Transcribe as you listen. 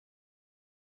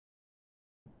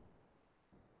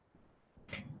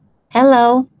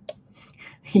Hello.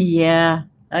 Yeah,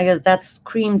 I guess that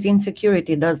screams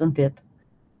insecurity, doesn't it?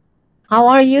 How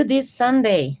are you this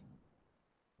Sunday?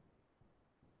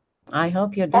 I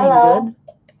hope you're doing Hello. good.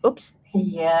 Oops.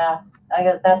 Yeah, I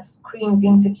guess that screams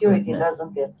insecurity,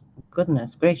 doesn't it?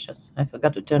 Goodness gracious, I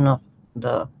forgot to turn off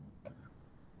the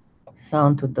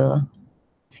sound to the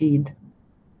feed.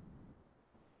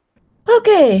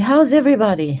 Okay, how's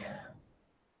everybody?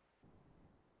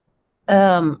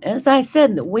 As I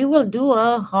said, we will do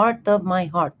a heart of my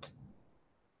heart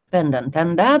pendant,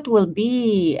 and that will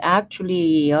be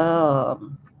actually a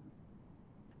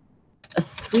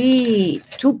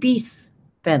two-piece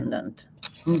pendant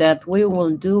that we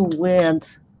will do with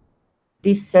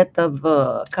this set of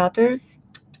cutters.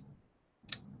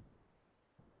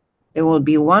 There will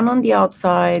be one on the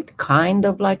outside, kind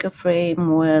of like a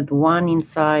frame, with one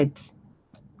inside,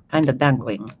 kind of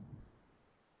dangling.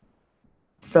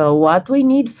 So what we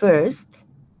need first,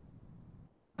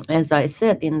 as I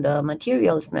said, in the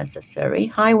materials necessary.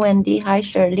 Hi, Wendy. Hi,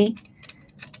 Shirley.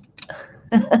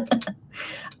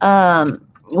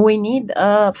 We need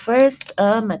first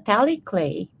a metallic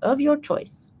clay of your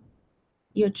choice.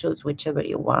 You choose whichever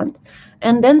you want,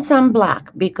 and then some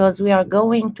black, because we are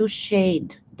going to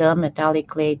shade the metallic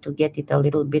clay to get it a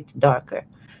little bit darker.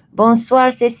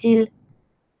 Bonsoir Cécile.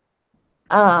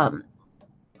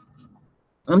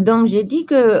 Donc j'ai dit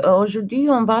que aujourd'hui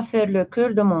on va faire le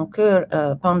cœur de mon cœur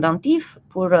pendantif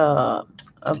pour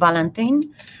Valentine,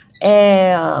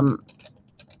 et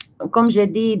comme j'ai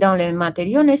dit, dans les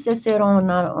matériaux nécessaires,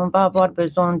 on va avoir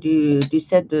besoin du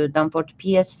set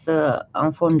d'emporte-pièces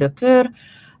en forme de cœur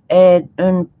et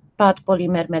une pâte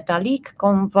polymère métallique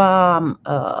qu'on va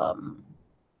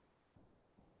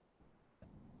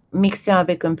mixer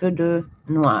avec un peu de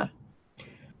noir.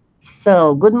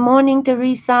 So, good morning,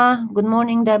 Teresa. Good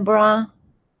morning, Deborah.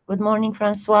 Good morning,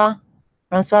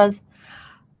 Françoise.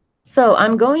 So,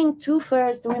 I'm going to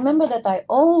first remember that I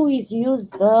always use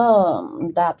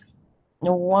that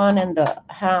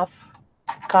 1.5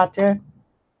 cutter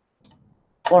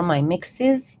for my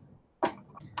mixes.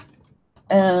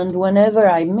 And whenever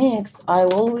I mix, I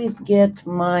always get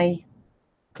my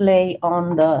clay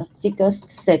on the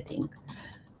thickest setting.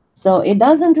 So it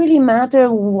doesn't really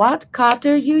matter what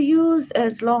cutter you use,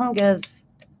 as long as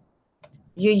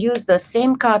you use the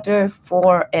same cutter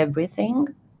for everything.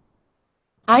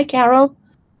 Hi, Carol.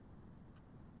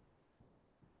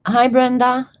 Hi,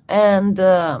 Brenda. And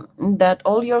that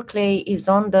all your clay is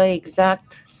on the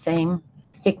exact same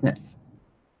thickness.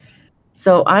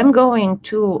 So I'm going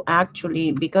to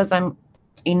actually, because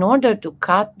in order to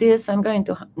cut this, I'm going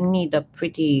to need a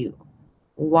pretty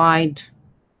wide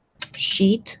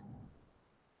sheet.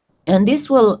 And this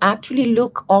will actually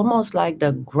look almost like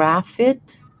the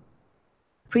graphite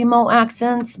Primo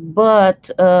accents, but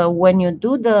when you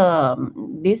do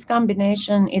this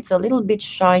combination, it's a little bit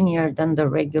shinier than the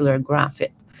regular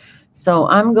graphite. So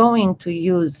I'm going to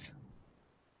use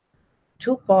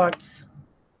 2 parts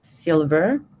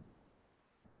silver,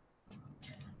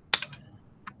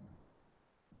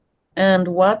 and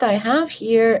what I have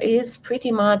here is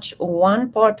pretty much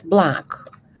 1 part black,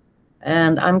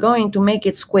 and I'm going to make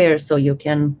it square so you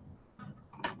can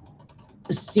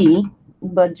see.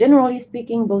 But generally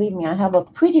speaking, believe me, I have a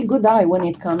pretty good eye when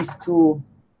it comes to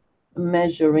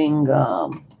measuring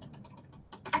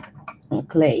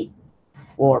clay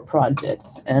for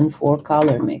projects and for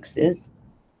color mixes.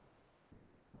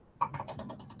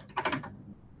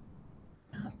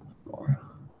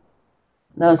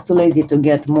 I was too lazy to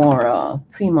get more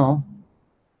Primo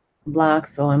black,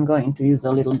 so I'm going to use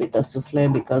a little bit of souffle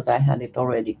because I had it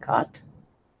already cut.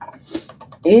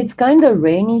 It's kind of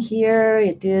rainy here.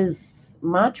 It is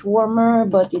much warmer,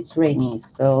 but it's rainy,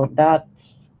 so that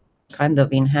kind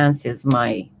of enhances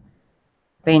my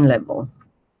pain level.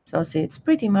 So see, it's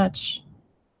pretty much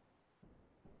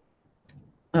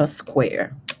a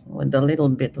square with a little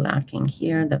bit lacking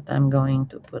here that I'm going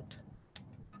to put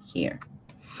here.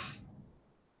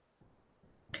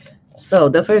 So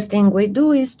the first thing we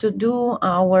do is to do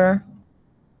our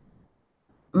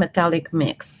metallic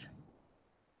mix.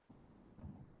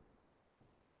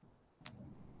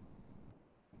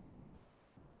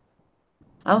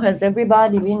 How has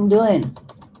everybody been doing?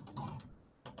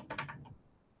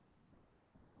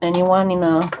 Anyone in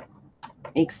a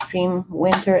extreme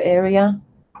winter area?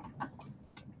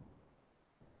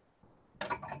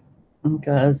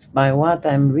 Because by what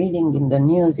I'm reading in the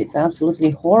news, it's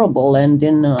absolutely horrible. And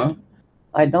then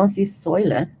I don't see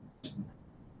soil.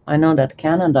 I know that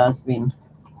Canada has been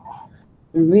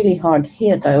really hard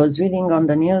hit. I was reading on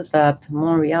the news that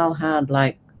Montreal had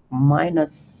like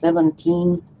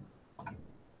 -17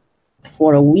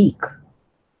 for a week.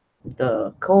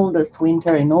 the coldest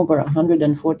winter in over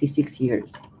 146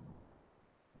 years.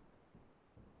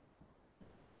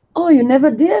 Oh, you never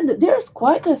did? There's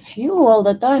quite a few all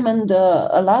the time, and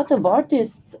a lot of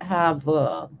artists have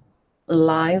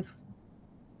live.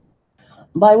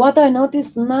 By what I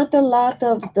noticed, not a lot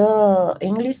of the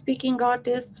English-speaking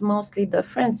artists, mostly the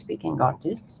French-speaking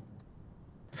artists.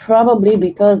 Probably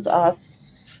because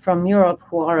us from Europe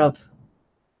who are of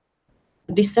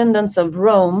descendants of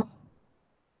Rome,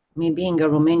 me being a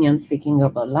Romanian speaking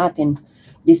of a Latin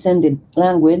descended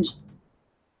language,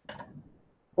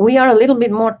 we are a little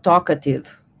bit more talkative.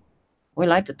 We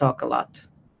like to talk a lot.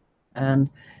 And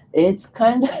it's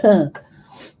kind of,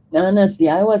 honestly,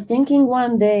 I was thinking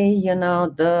one day, you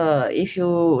know, if you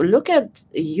look at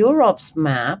Europe's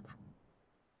map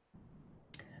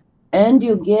and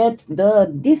you get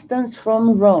the distance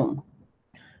from Rome,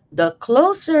 the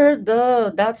closer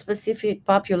that specific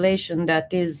population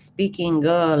that is speaking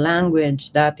a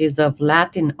language that is of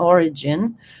Latin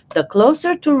origin, the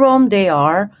closer to Rome they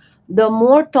are, the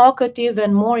more talkative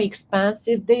and more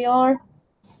expansive they are.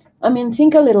 I mean,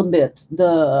 think a little bit.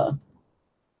 The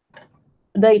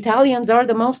Italians are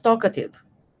the most talkative.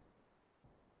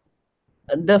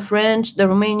 The French, the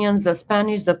Romanians, the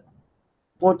Spanish, the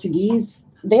Portuguese,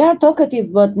 they are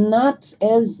talkative, but not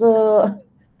as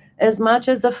much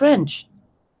as the French.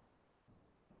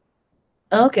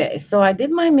 Okay, so I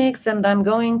did my mix and I'm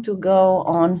going to go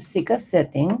on thicker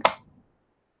setting.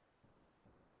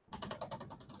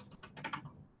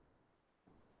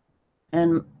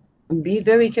 And be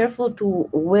very careful to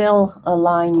well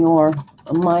align your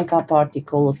mica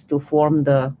particles to form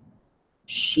the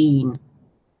sheen.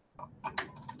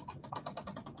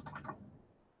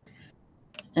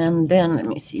 And then let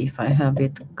me see if I have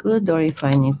it good or if I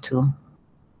need to.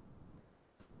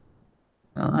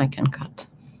 Oh, I can cut.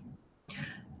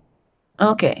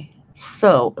 Okay,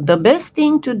 so the best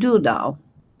thing to do now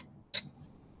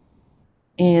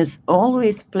is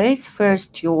always place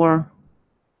first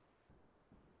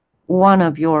one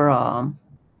of your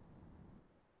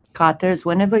cutters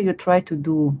whenever you try to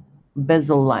do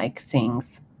bezel-like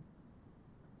things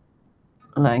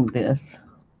like this.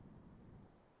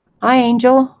 Hi,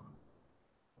 Angel.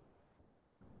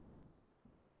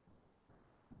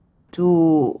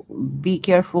 To be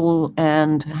careful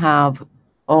and have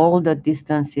all the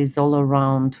distances all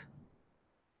around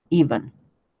even.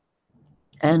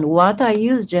 And what I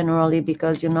use generally,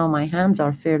 because you know my hands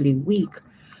are fairly weak,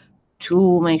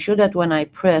 to make sure that when I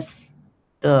press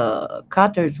the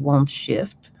cutters won't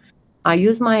shift, I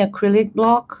use my acrylic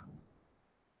block.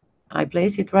 I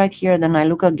place it right here, then I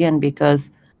look again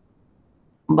because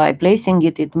by placing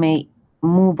it, it may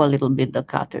move a little bit the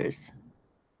cutters.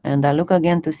 And I look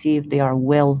again to see if they are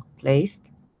well placed.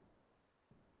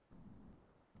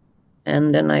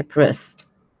 And then I press.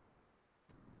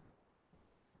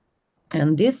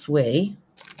 And this way,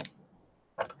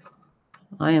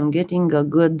 I am getting a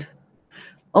good,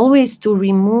 always to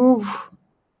remove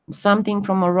something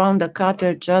from around the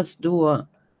cutter, just do a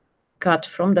cut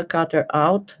from the cutter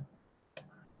out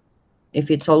if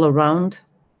it's all around,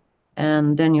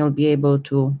 and then you'll be able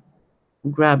to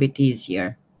grab it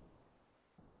easier.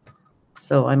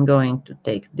 So I'm going to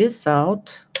take this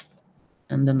out,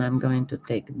 and then I'm going to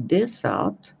take this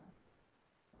out,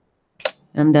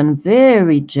 and then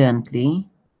very gently,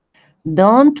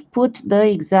 don't put the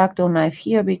X-Acto knife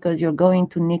here because you're going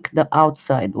to nick the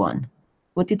outside one.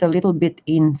 Put it a little bit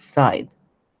inside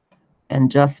and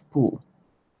just pull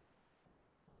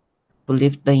to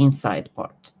lift the inside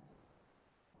part.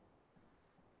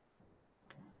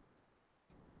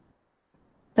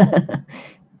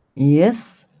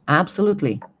 Yes,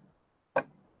 absolutely.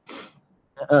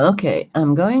 Okay,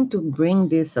 I'm going to bring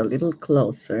this a little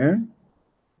closer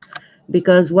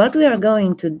because what we are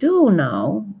going to do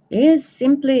now is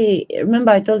simply,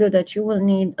 remember I told you that you will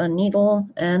need a needle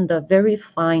and a very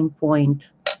fine point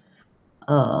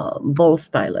ball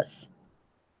stylus.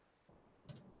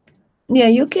 Yeah,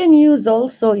 you can use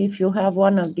also if you have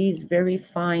one of these very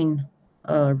fine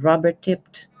rubber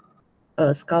tipped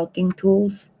sculpting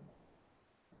tools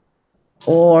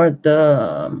or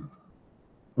the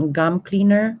gum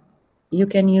cleaner, you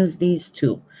can use these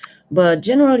too. But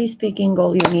generally speaking,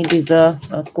 all you need is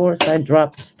of course I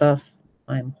dropped stuff,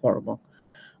 I'm horrible,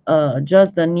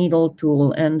 just the needle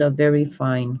tool and a very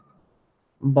fine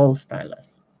ball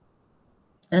stylus.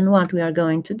 And what we are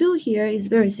going to do here is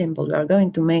very simple. We are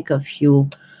going to make a few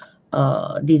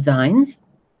designs.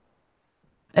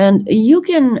 And you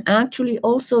can actually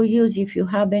also use, if you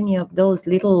have any of those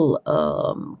little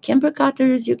Kemper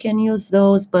cutters, you can use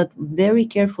those, but very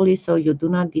carefully so you do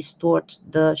not distort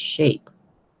the shape.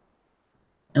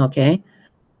 Okay,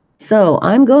 So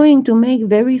I'm going to make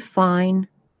very fine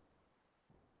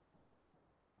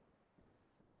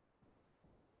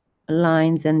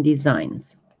lines and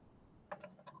designs.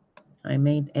 I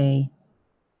made a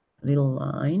little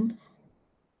line.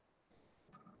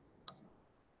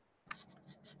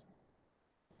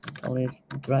 Always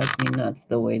drives me nuts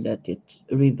the way that it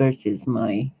reverses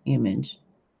my image.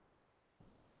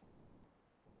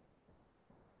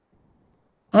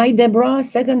 Hi, Deborah.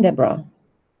 Second Deborah.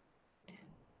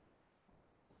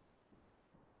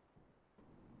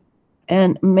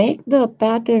 And make the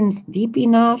patterns deep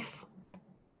enough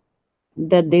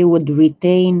that they would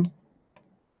retain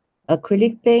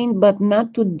acrylic paint, but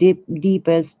not too deep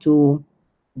as to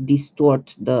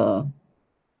distort the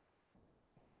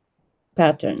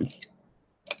patterns.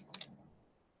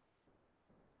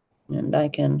 And I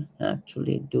can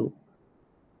actually do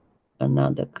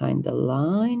another kind of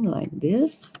line like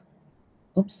this.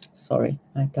 Oops, sorry,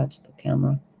 I touched the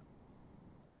camera.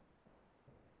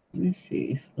 Let me see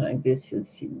if like this you'll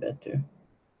see better.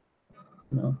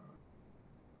 No,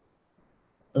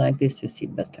 like this you see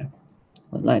better.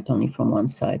 But light only from one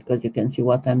side because you can see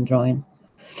what I'm drawing.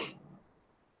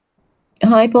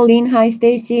 Hi, Pauline. Hi,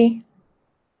 Stacy.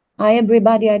 Hi,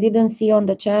 everybody. I didn't see on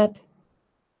the chat.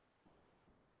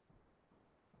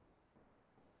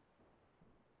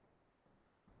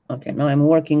 Okay, now I'm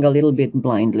working a little bit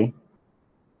blindly.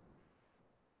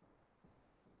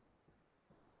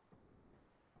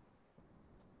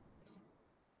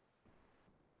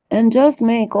 And just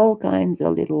make all kinds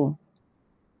of little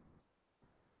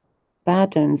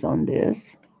patterns on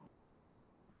this.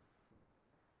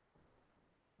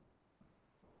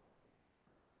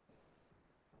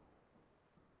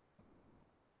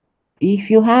 If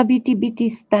you have itty bitty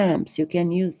stamps, you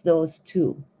can use those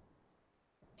too.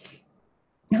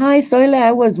 Hi, Soile,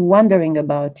 I was wondering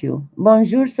about you.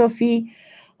 Bonjour, Sophie.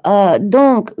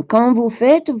 Donc, quand vous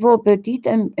faites vos petites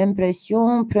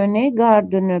impressions, prenez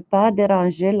garde de ne pas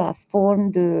déranger la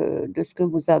forme de ce que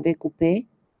vous avez coupé.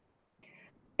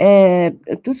 Et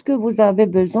tout ce que vous avez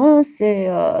besoin, c'est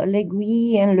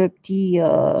l'aiguille et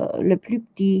le plus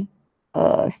petit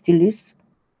stylus.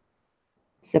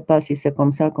 Je ne sais pas si c'est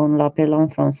comme ça qu'on l'appelle en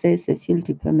français. Cécile,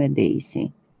 tu peux m'aider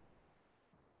ici.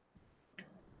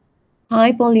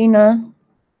 Hi, Paulina.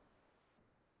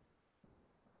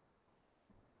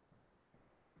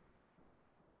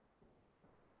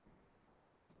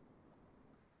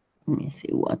 Let me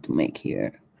see what to make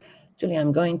here. Actually,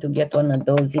 I'm going to get one of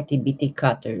those itty bitty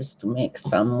cutters to make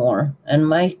some more. And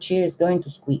my chair is going to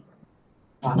squeak.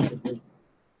 Possibly.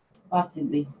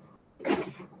 Possibly.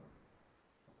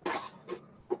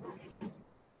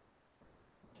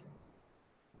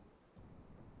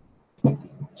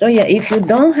 So yeah, if you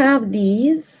don't have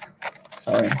these,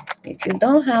 sorry, if you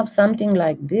don't have something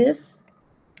like this,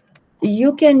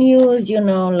 you can use, you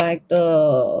know, like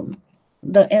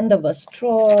the end of a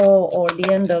straw or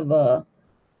the end of a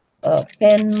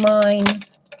pen mine.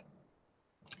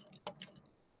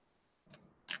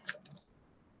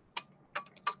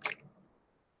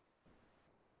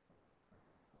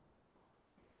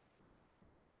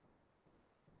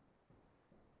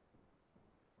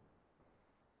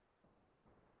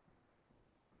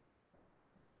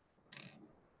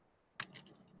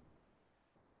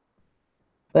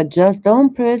 But just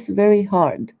don't press very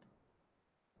hard.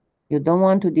 You don't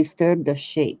want to disturb the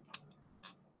shape.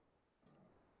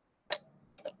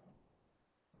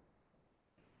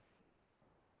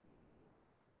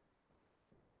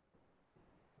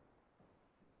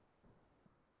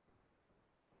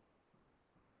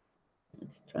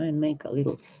 Let's try and make a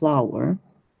little flower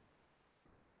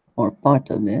or part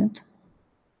of it.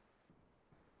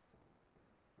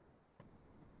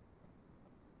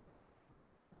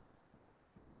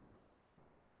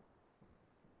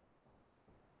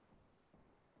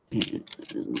 Get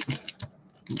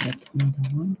another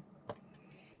one.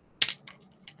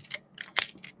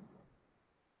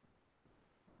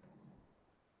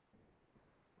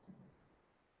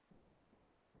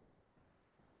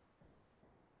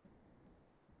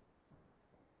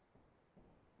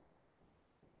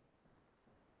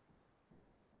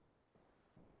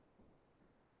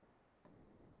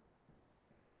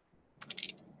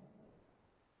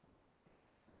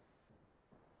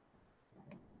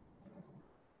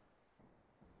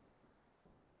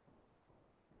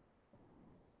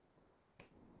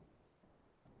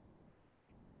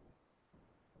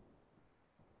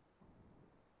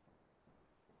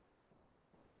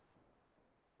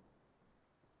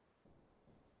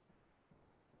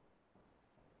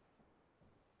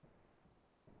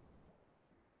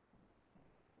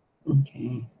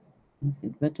 Okay, is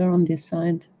it better on this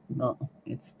side? No,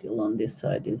 it's still on this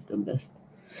side is the best.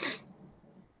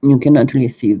 You cannot really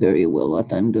see very well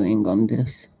what I'm doing on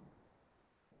this.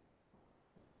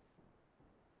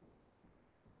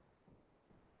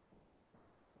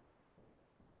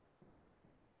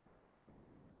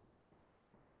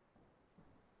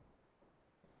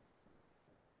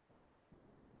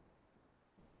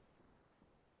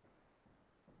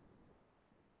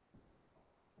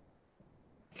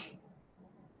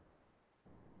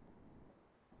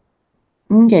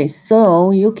 Okay,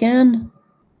 so you can,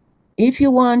 if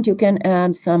you want, you can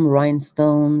add some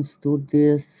rhinestones to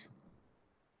this.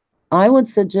 I would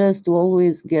suggest to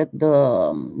always get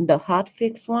the hot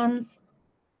fix ones,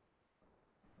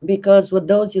 because with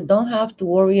those you don't have to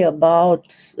worry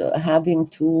about having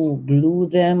to glue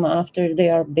them after they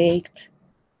are baked.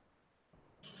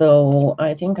 So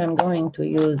I think I'm going to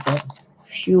use a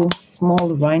few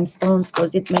small rhinestones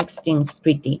because it makes things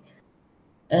pretty.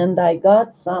 And I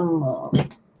got some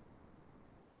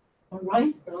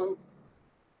rhinestones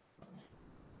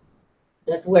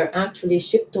that were actually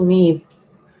shipped to me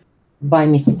by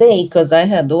mistake, because I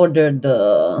had ordered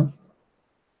the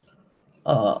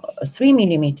 3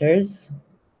 millimeters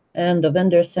and the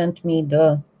vendor sent me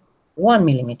the 1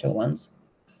 millimeter ones.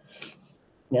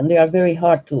 And they are very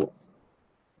hard to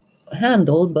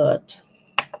handle, but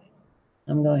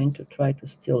I'm going to try to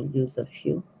still use a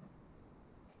few.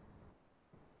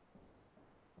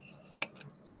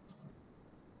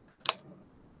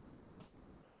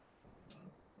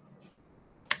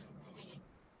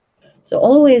 So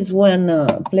always when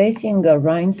placing a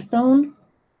rhinestone,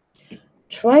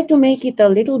 try to make it a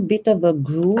little bit of a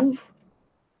groove,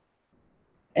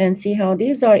 and see how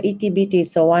these are itty bitty,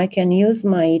 so I can use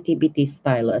my itty bitty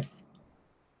stylus.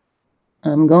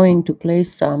 I'm going to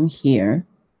place some here.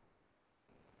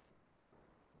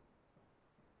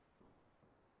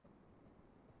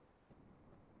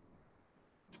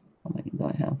 How many do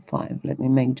I have? 5. Let me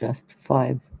make just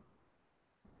 4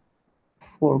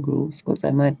 grooves, because I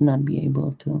might not be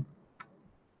able to.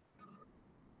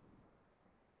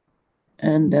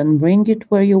 And then bring it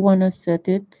where you want to set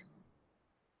it,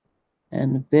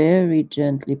 and very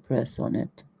gently press on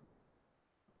it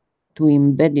to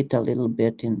embed it a little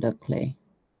bit in the clay.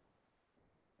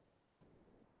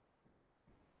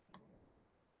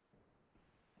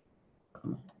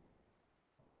 Come on.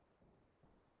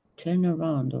 Turn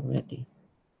around already.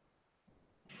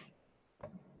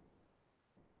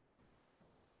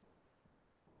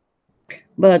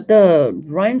 But the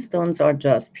rhinestones are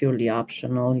just purely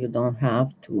optional. You don't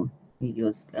have to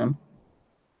use them,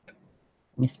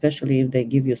 especially if they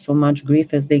give you so much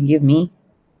grief as they give me.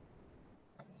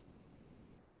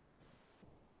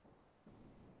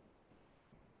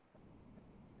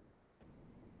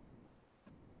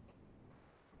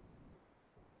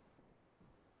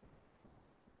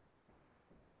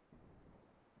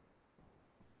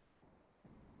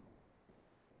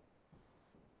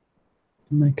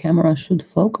 My camera should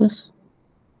focus.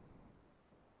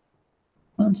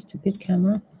 Oh, stupid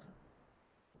camera.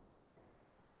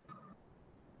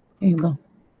 Here you go.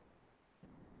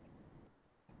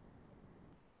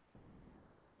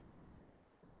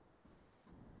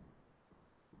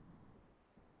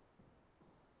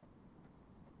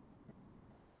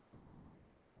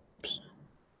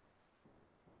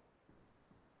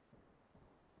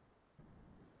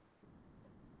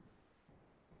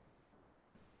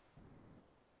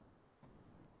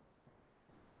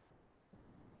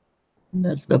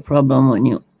 That's the problem when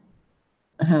you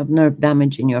have nerve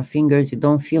damage in your fingers. You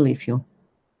don't feel if you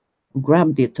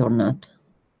grabbed it or not.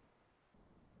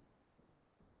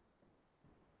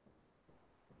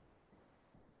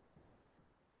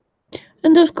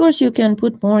 And of course, you can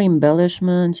put more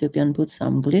embellishments. You can put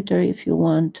some glitter if you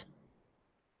want.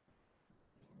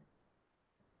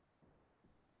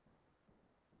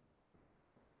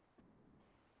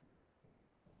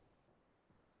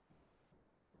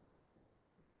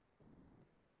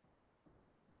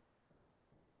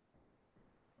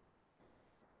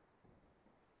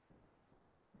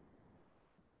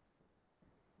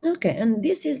 Okay, and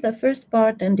this is the first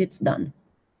part, and it's done.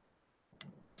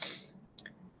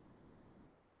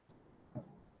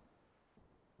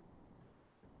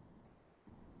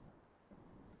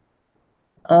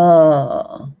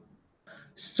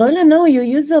 So now you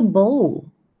use a bowl.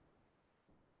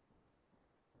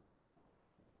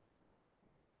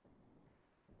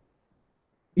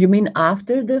 You mean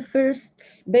after the first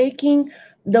baking?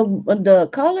 The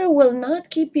color will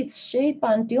not keep its shape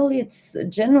until it's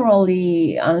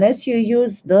generally, unless you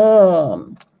use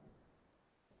the,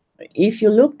 if you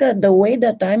looked at the way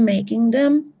that I'm making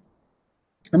them,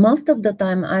 most of the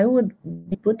time I would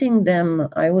be putting them,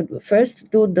 I would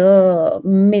first do the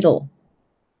middle,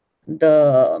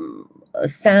 the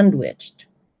sandwiched.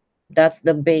 That's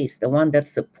the base, the one that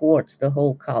supports the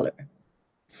whole color.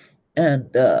 And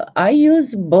I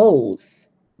use bowls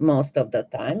most of the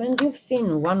time. And you've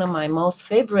seen one of my most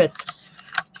favorite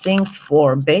things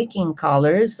for baking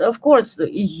colors. Of course,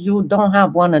 you don't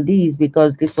have one of these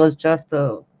because this was just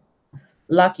a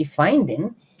lucky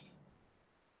finding.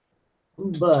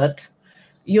 But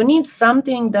you need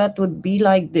something that would be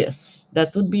like this,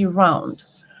 that would be round.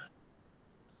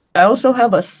 I also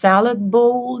have a salad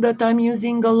bowl that I'm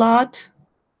using a lot.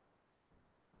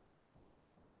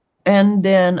 And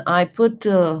then I put,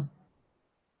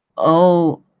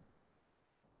 oh,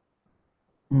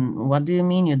 what do you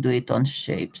mean you do it on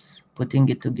shapes? Putting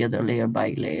it together layer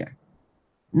by layer.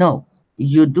 No,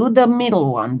 you do the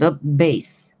middle one, the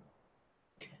base.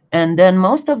 And then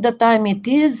most of the time it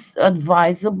is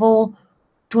advisable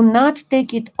to not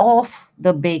take it off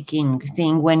the baking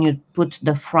thing when you put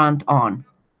the front on,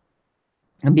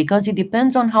 because it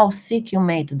depends on how thick you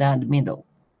made that middle.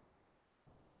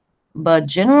 But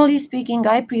generally speaking,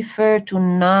 I prefer to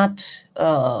not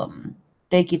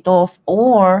take it off,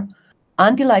 or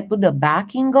until I put the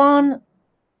backing on,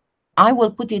 I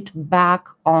will put it back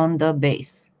on the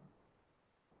base.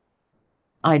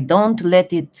 I don't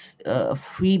let it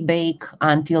free bake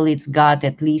until it's got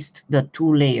at least the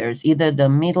two layers, either the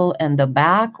middle and the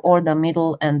back or the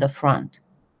middle and the front.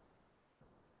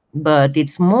 But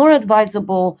it's more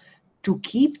advisable to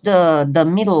keep the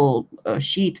middle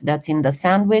sheet that's in the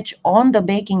sandwich on the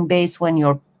baking base when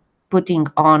you're putting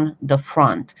on the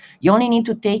front. You only need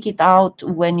to take it out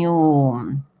when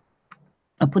you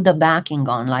put the backing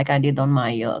on, like I did on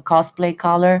my cosplay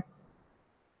color.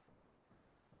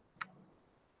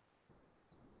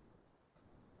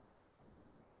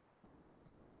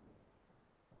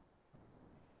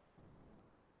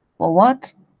 Well,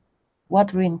 what? What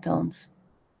ringtones?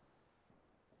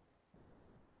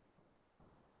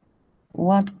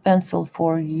 What pencil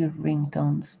for your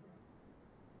ringtones?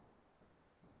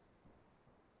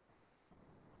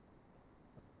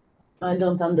 I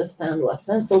don't understand what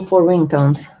pencil for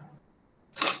ringtones.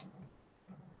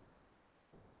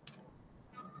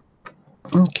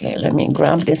 Okay, let me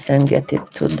grab this and get it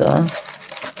to the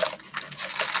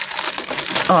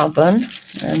oven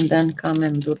and then come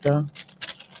and do the...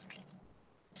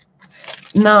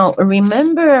 Now,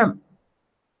 remember,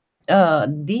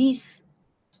 these,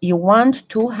 you want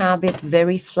to have it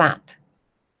very flat.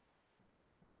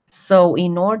 So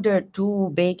in order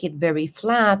to bake it very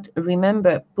flat,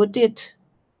 remember,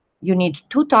 you need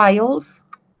 2 tiles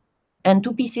and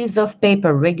 2 pieces of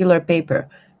paper, regular paper.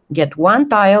 Get 1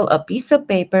 tile, a piece of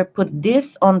paper, put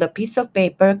this on the piece of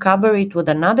paper, cover it with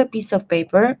another piece of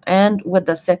paper and with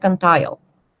the second tile.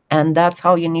 And that's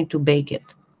how you need to bake it.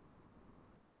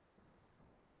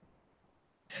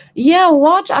 Yeah,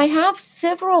 watch. I have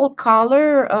several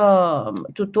color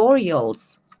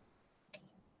tutorials.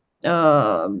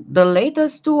 The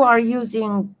latest 2 are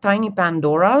using tiny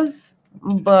Pandoras,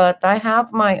 but I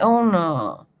have my own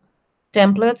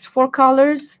templates for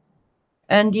colors.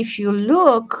 And if you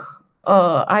look,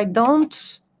 um, I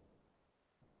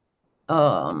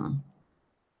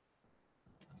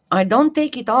don't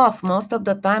take it off most of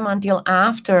the time until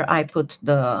after I put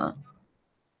the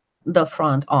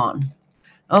front on.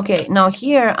 Okay, now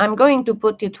here I'm going to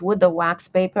put it with the wax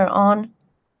paper on,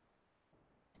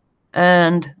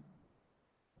 and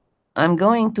I'm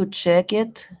going to check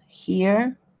it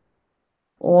here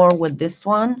or with this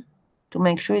one to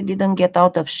make sure it didn't get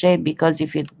out of shape, because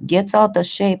if it gets out of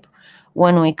shape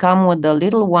when we come with the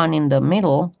little one in the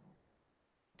middle,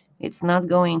 it's not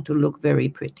going to look very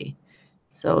pretty.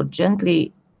 So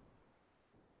gently,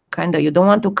 kind of, you don't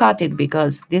want to cut it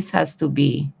because this has to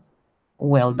be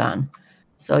well done.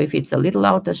 So if it's a little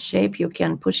out of shape, you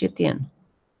can push it in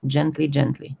gently,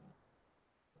 gently.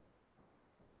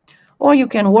 Or you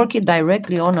can work it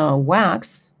directly on a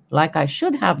wax, like I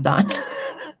should have done,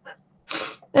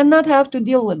 and not have to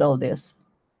deal with all this.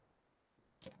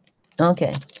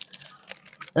 Okay,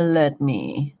 let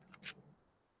me...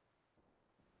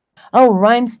 Oh,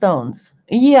 rhinestones.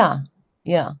 Yeah,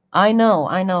 yeah. I know.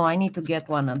 I need to get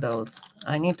one of those.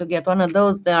 I need to get one of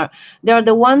those. They are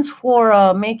the ones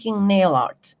for making nail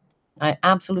art. I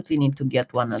absolutely need to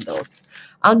get one of those.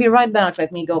 I'll be right back.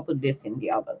 Let me go put this in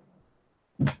the oven.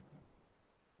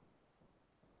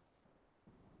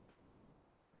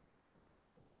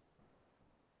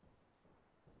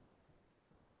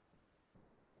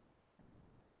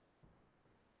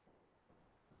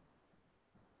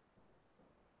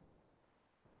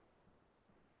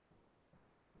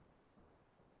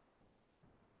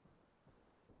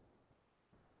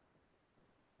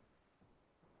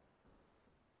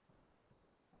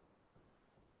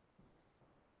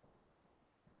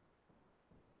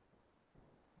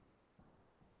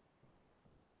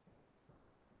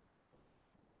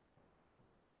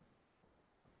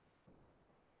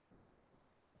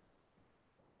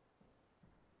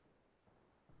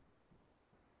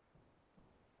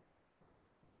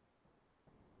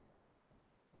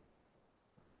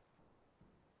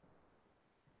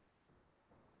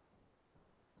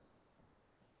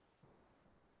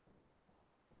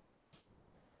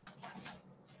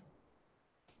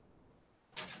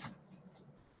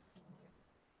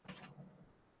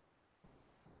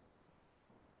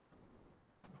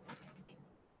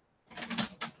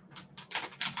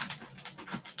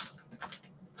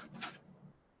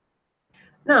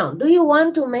 Now, do you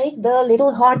want to make the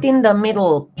little heart in the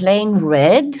middle plain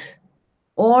red?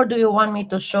 Or do you want me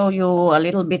to show you a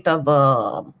little bit of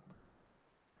a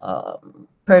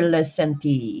pearlescent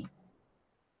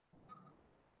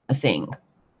thing?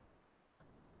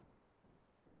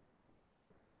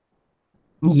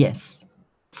 Yes.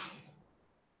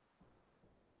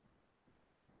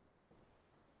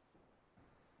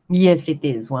 Yes, it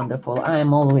is wonderful. I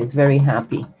am always very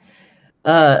happy.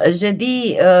 J'ai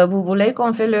dit, vous voulez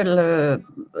qu'on fait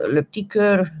le petit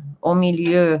cœur au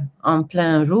milieu en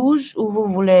plein rouge ou vous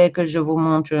voulez que je vous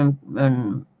montre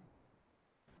un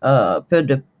peu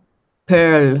de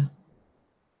perles,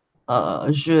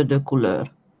 jeu de couleurs?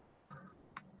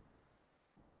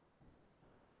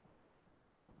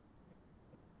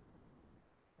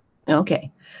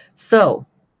 Okay, so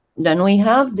then we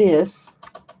have this.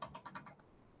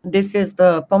 This is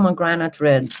the pomegranate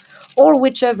red or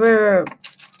whichever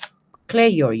clay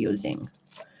you're using.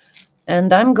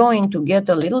 And I'm going to get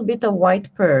a little bit of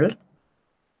white pearl.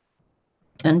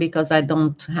 And because I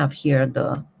don't have here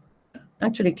the,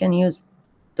 actually can use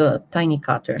the tiny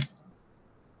cutter.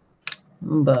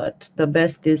 But the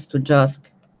best is to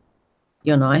just,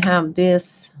 you know, I have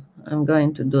this, I'm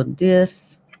going to do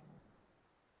this.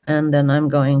 And then I'm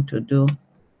going to do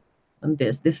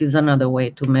this. This is another way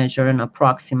to measure an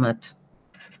approximate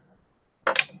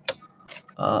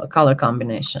color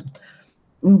combination.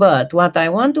 But what I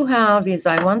want to have is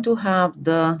I want to have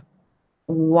the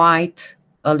white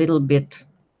a little bit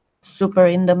super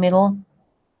in the middle.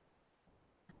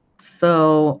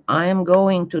 So I am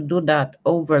going to do that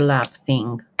overlap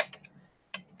thing.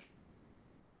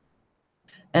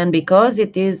 And because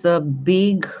it is a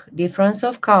big difference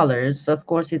of colors, of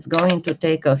course, it's going to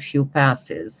take a few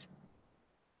passes.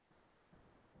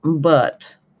 But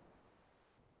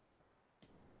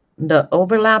the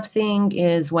overlap thing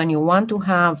is when you want to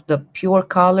have the pure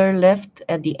color left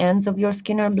at the ends of your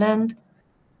Skinner blend.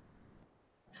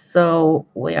 So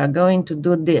we are going to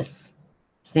do this,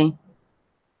 see?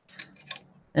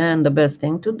 And the best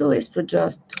thing to do is to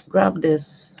just grab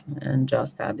this and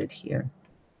just add it here,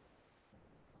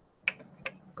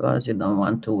 because you don't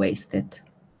want to waste it.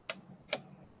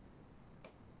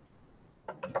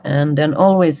 And then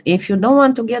always, if you don't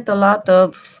want to get a lot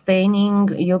of staining,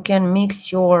 you can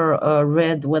mix your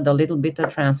red with a little bit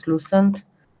of translucent.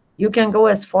 You can go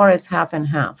as far as half and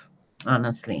half,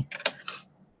 honestly.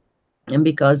 And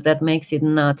because that makes it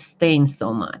not stain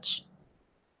so much.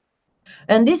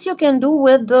 And this you can do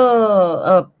with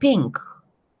the pink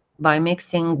by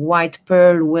mixing white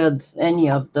pearl with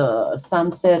any of the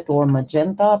sunset or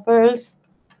magenta pearls.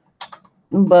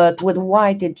 But with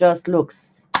white, it just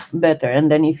looks better. And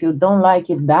then if you don't like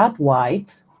it that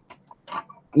white,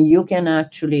 you can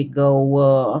actually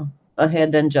go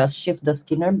ahead and just shift the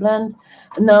Skinner blend.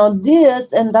 Now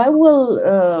this, and I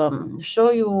will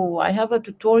show you, I have a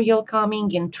tutorial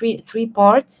coming in three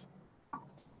parts.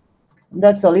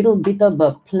 That's a little bit of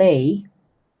a play,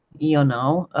 you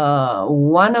know.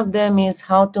 One of them is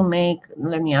how to make,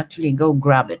 let me actually go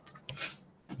grab it.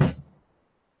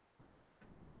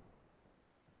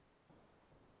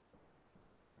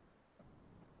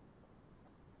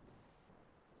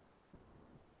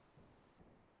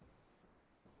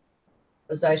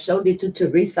 Because I showed it to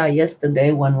Teresa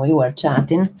yesterday when we were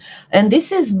chatting. And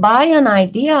this is by an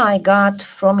idea I got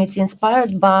from, it's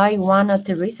inspired by one of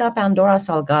Teresa Pandora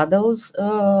Salgado's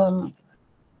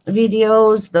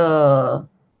videos,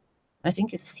 I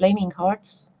think it's Flaming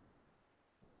Hearts,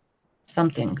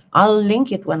 something. I'll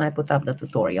link it when I put up the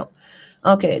tutorial.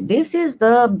 Okay, this is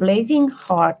the Blazing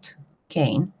Heart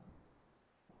cane.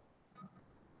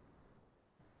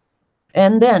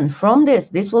 And then from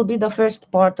this will be the first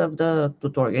part of the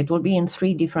tutorial. It will be in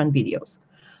 3 different videos.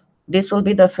 This will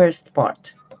be the first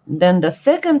part. Then the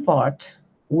second part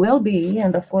will be,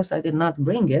 and of course I did not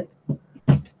bring it.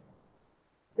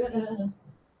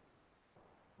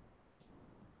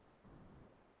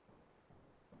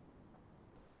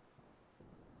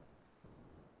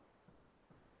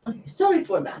 Okay, sorry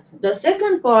for that. The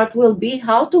second part will be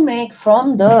how to make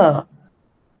from the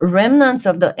remnants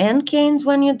of the end canes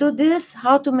when you do this,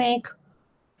 how to make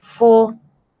faux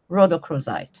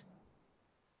rhodochrosite.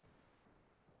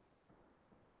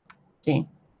 See?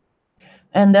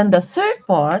 And then the third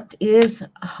part is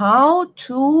how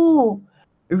to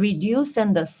reduce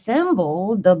and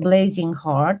assemble the Blazing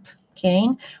Heart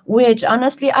cane, which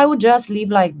honestly I would just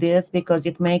leave like this because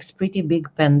it makes pretty big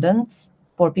pendants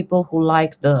for people who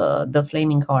like the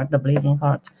Flaming Heart, the Blazing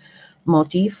Heart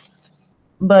motif.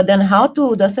 But then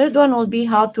the third one will be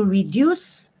how to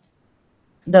reduce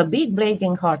the big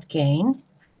Blazing Heart cane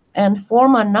and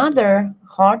form another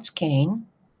heart cane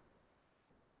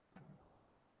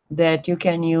that you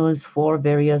can use for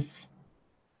various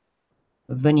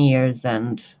veneers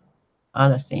and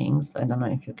other things. I don't know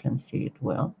if you can see it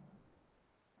well.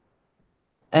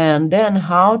 And then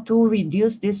how to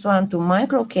reduce this one to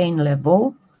micro cane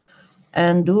level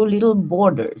and do little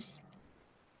borders.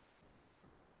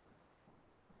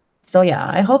 So yeah,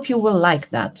 I hope you will like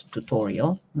that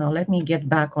tutorial. Now let me get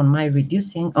back on my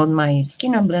reducing, on my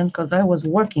Skinner blend, because I was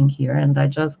working here and I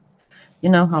just, you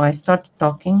know how I start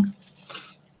talking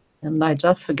and I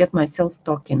just forget myself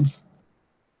talking.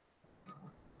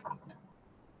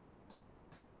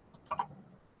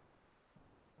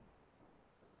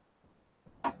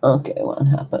 Okay, what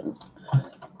happened?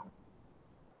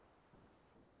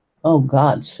 Oh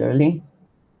God, Shirley.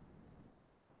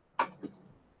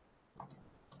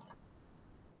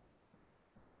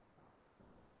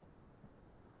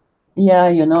 Yeah,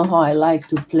 you know how I like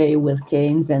to play with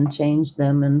canes and change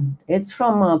them, and it's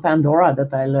from Pandora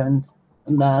that I learned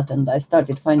that, and I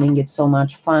started finding it so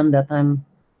much fun that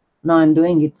now I'm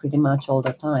doing it pretty much all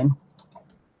the time.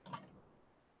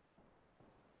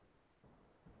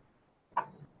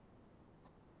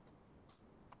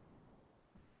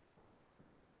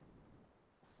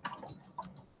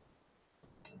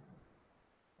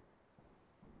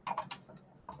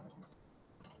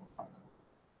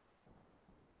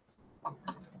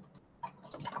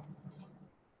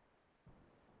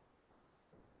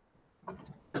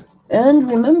 And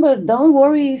remember, don't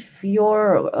worry if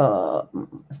your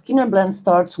Skinner blend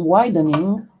starts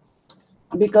widening,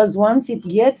 because once it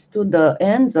gets to the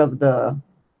ends of the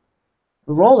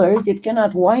rollers, it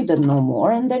cannot widen no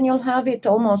more, and then you'll have it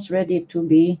almost ready to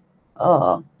be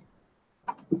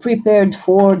prepared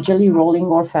for jelly rolling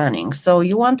or fanning. So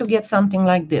you want to get something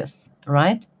like this,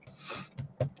 right?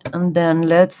 And then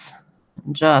let's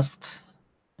just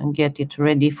get it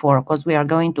ready for, because we are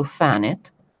going to fan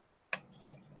it.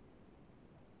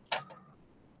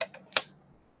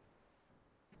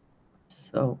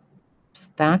 So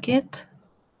stack it.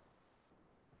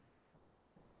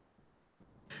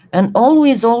 And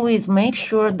always make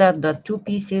sure that the two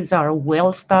pieces are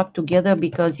well stuck together,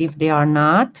 because if they are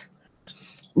not,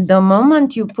 the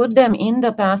moment you put them in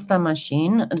the pasta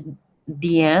machine,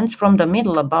 the ends from the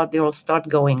middle about, they will start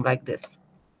going like this.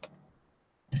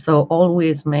 So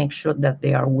always make sure that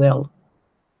they are well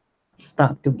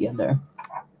stuck together.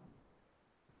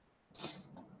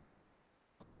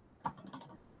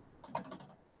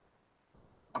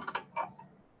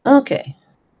 Okay,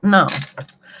 now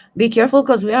be careful,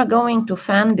 because we are going to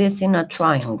fan this in a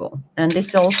triangle. And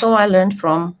this also I learned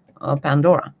from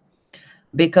Pandora.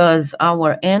 Because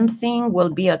our end thing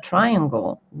will be a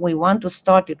triangle. We want to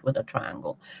start it with a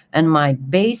triangle. And my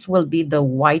base will be the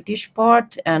whitish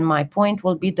part, and my point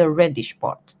will be the reddish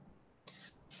part.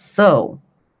 So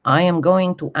I am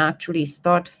going to actually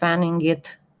start fanning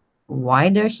it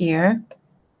wider here,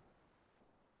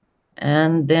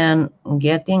 and then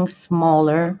getting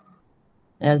smaller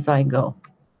as I go.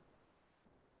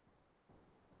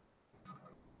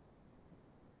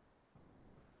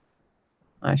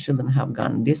 I shouldn't have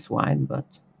gone this wide, but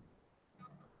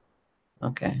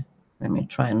okay, let me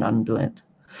try and undo it,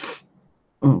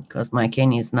 because my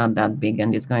cane is not that big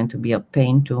and it's going to be a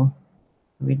pain to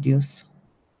reduce.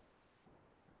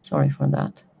 Sorry for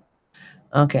that.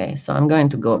 Okay, so I'm going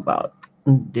to go about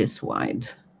this wide.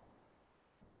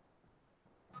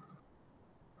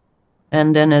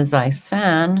 And then as I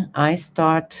fan, I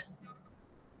start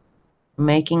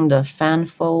making the fan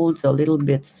folds a little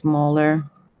bit smaller.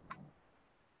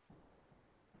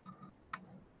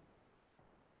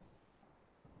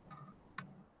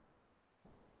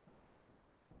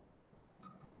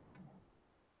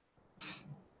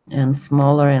 And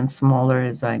smaller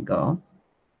as I go.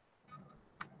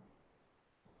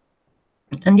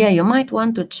 And yeah, you might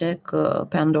want to check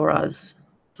Pandora's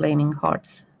flaming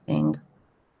hearts thing.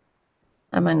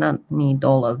 I might not need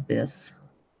all of this.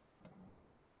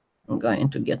 I'm going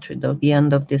to get rid of the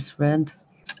end of this red.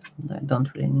 I don't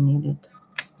really need it.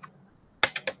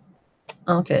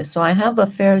 Okay, so I have a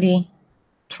fairly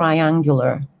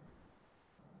triangular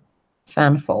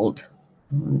fan fold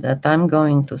that I'm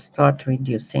going to start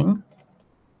reducing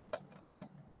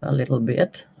a little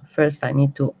bit. First, I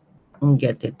need to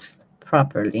get it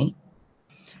properly.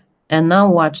 And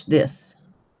now watch this.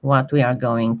 What we are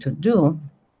going to do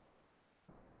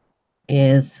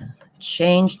is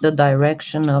change the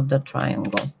direction of the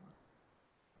triangle.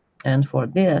 And for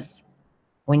this,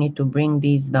 we need to bring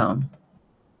these down.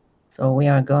 So we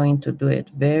are going to do it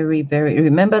very,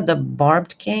 remember the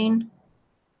barbed cane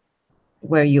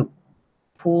where you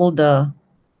pull the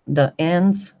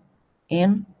ends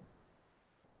in?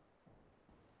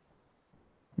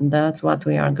 That's what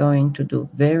we are going to do,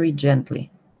 very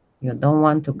gently. You don't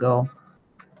want to go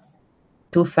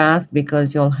too fast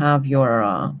because you'll have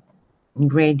your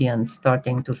gradient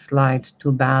starting to slide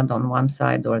too bad on one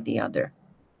side or the other.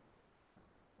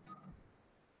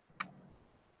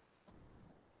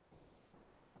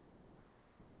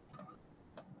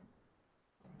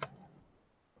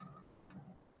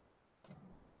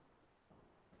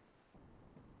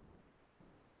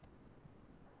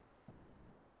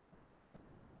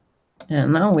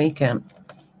 And now we can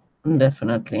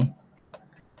definitely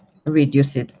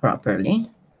reduce it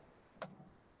properly.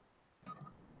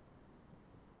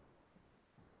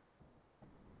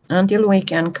 Until we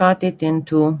can cut it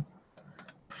into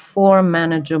 4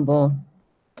 manageable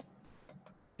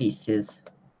pieces.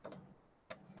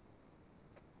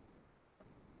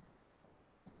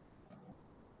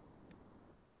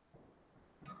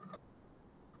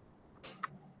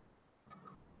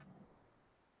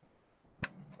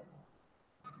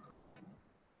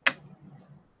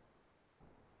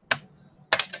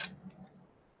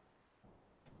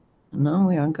 Now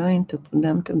we are going to put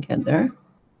them together.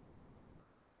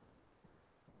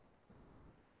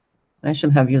 I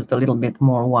should have used a little bit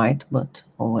more white, but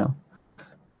oh well.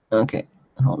 Okay,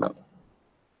 hold on.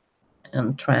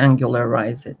 And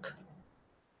triangularize it.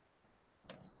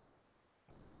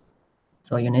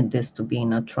 So you need this to be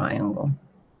in a triangle.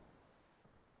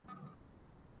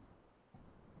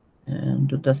 And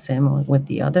do the same with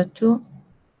the other two.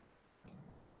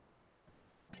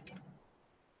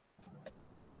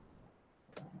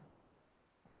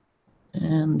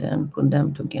 And then put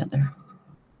them together.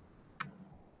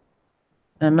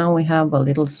 And now we have a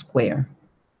little square.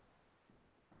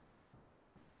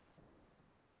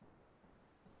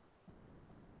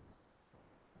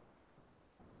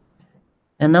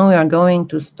 And now we are going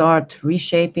to start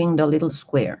reshaping the little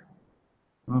square.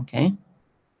 Okay.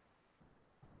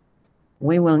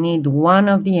 We will need one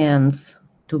of the ends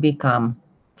to become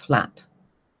flat.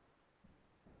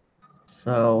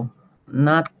 So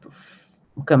not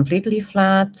completely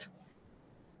flat,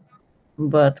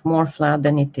 but more flat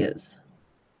than it is.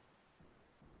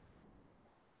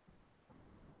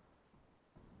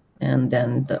 And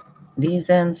then these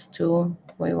ends too,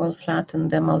 we will flatten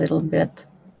them a little bit.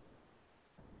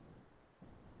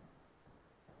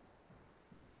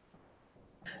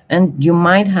 And you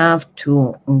might have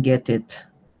to get it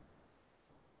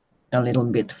a little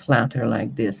bit flatter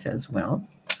like this as well.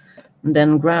 And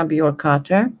then grab your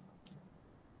cutter.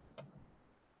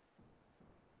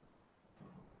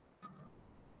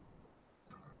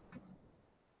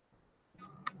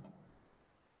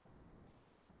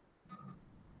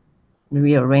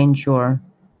 Rearrange your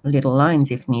little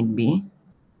lines if need be.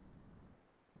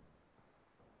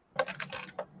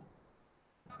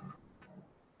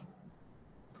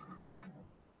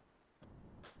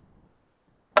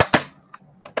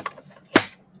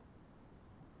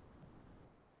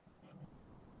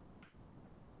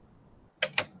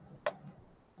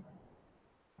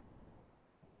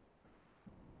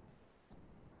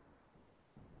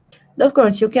 Of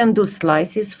course, you can do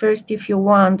slices first if you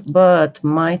want, but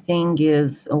my thing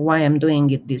is why I'm doing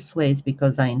it this way is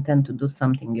because I intend to do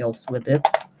something else with it.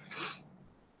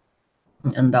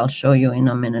 And I'll show you in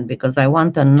a minute because I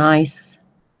want a nice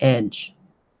edge.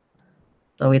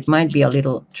 So it might be a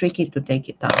little tricky to take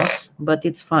it out, but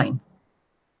it's fine.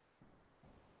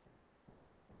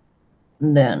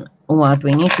 Then what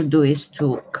we need to do is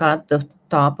to cut the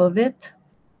top of it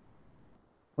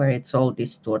where it's all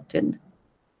distorted.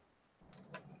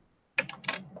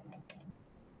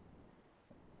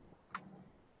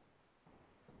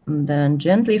 And then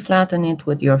gently flatten it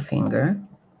with your finger.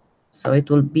 So it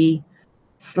will be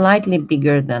slightly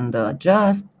bigger than the,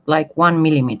 just like 1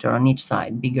 millimeter on each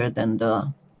side, bigger than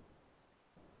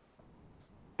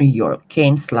your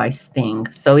cane slice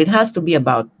thing. So it has to be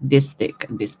about this thick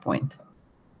at this point.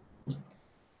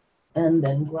 And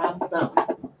then grab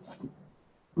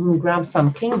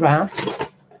some cling wrap.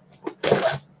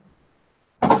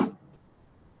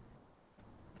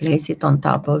 Place it on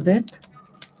top of it.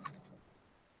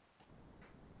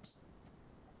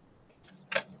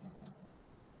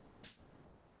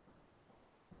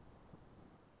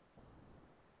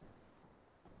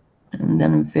 And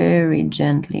then very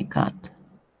gently cut.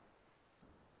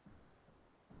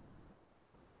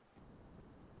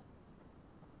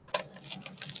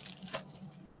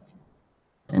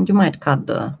 And you might cut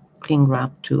the cling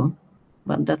wrap too,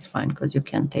 but that's fine because you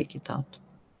can take it out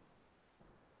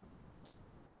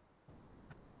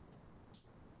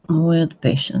with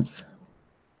patience.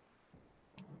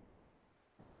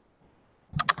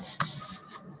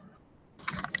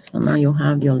 So now you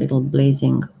have your little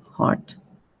blazing heart.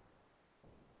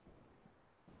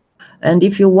 And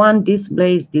if you want this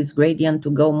blaze, this gradient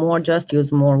to go more, just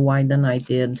use more white than I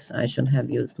did. I should have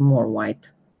used more white,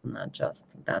 not just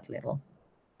that little.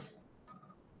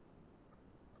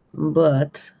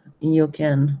 But you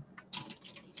can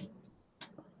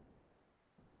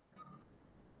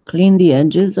clean the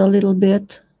edges a little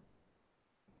bit.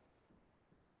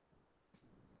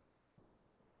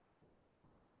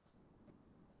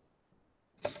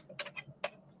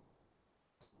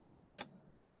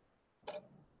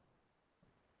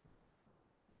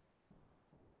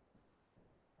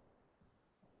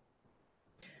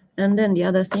 And then the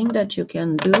other thing that you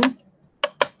can do,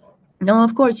 now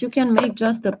of course you can make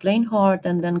just a plain heart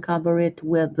and then cover it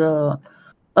with a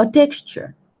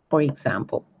texture, for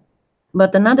example.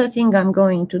 But another thing I'm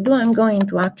going to do, I'm going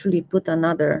to actually put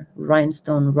another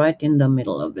rhinestone right in the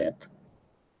middle of it.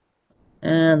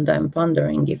 And I'm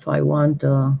pondering if I want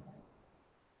a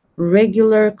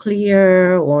regular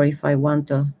clear or if I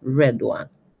want a red one.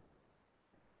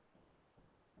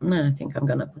 I think I'm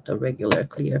gonna put a regular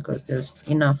clear because there's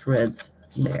enough reds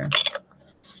there.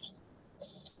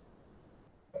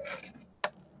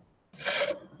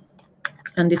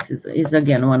 And this is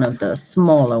again one of the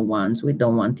smaller ones. We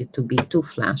don't want it to be too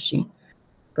flashy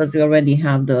because we already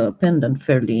have the pendant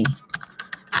fairly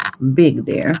big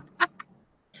there.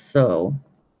 So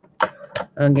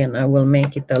again, I will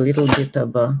make it a little bit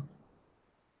of a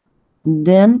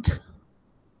dent,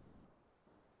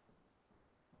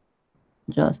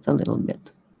 just a little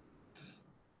bit,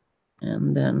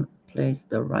 and then place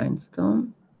the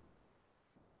rhinestone.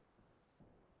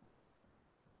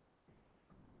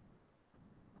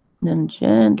 Then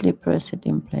gently press it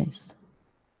in place.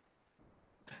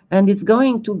 And it's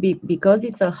going to be, because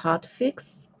it's a hot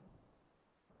fix,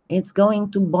 it's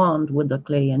going to bond with the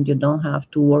clay and you don't have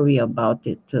to worry about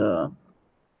it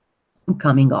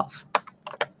coming off.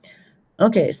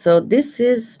 Okay, so this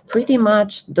is pretty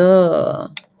much the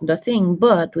thing,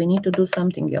 but we need to do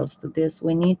something else to this.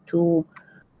 We need to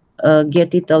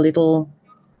get it a little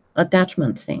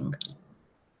attachment thing.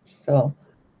 So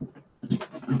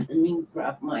let me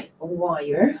grab my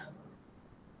wire.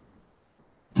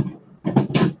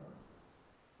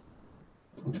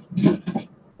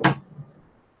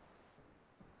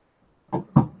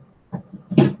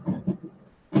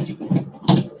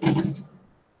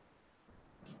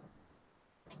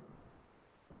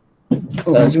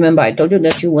 Because remember, I told you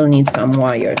that you will need some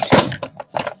wire too.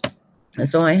 And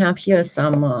so I have here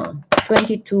some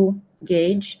 22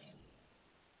 gauge.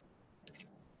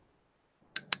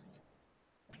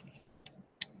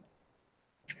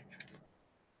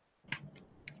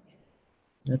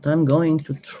 That I'm going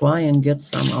to try and get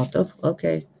some out of.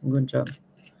 Okay, good job.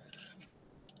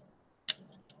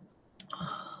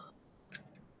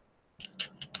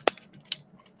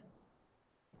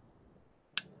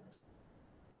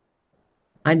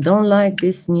 I don't like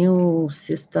this new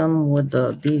system with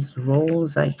these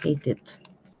rolls. I hate it.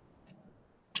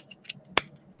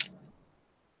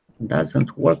 It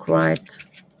doesn't work right.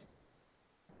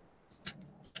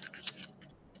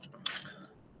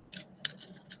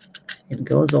 It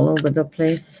goes all over the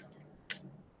place.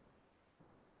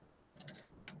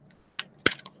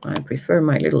 I prefer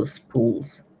my little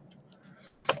spools.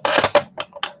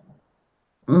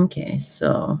 Okay,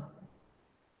 so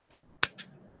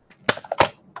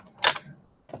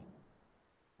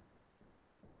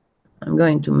I'm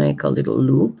going to make a little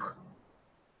loop.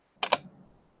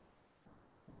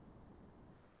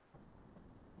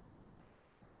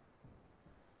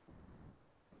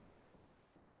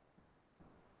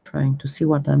 Trying to see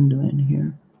what I'm doing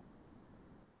here.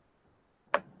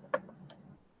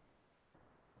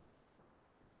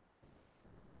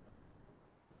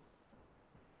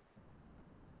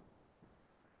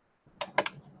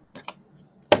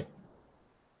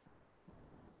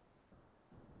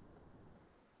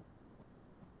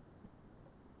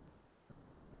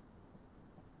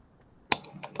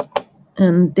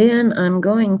 And then I'm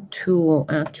going to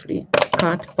actually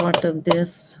cut part of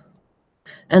this.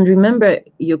 And remember,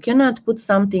 you cannot put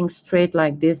something straight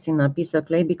like this in a piece of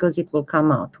clay because it will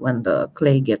come out when the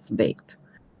clay gets baked.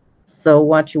 So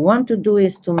what you want to do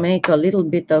is to make a little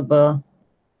bit of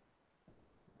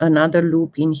another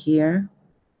loop in here.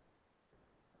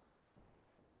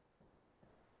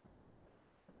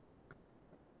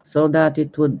 So that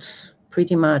it would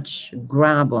pretty much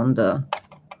grab on the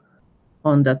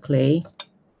clay.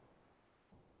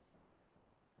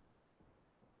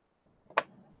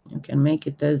 You can make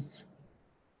it as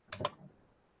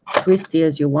twisty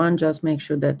as you want, just make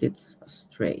sure that it's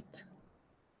straight.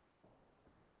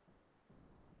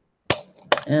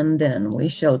 And then we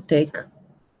shall take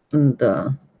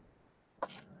the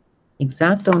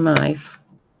X-Acto knife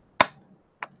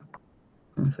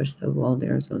First of all,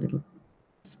 there's a little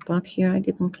spot here I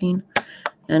didn't clean,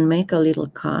 and make a little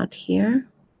cut here.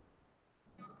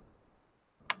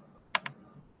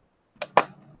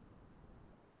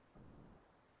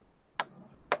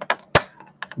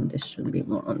 And this should be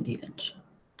more on the edge.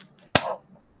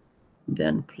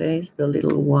 Then place the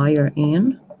little wire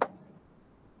in.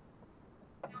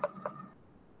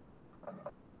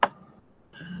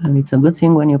 And it's a good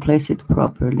thing when you place it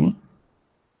properly.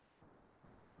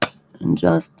 And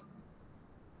just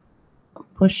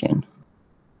push in.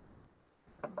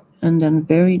 And then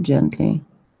very gently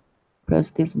press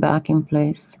this back in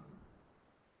place.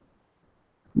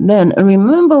 Then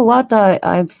remember what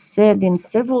I've said in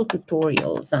several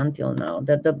tutorials until now,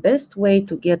 that the best way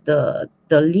to get the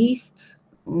least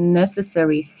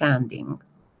necessary sanding,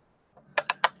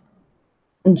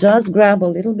 just grab a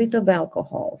little bit of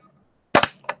alcohol,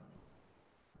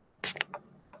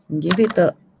 give it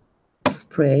a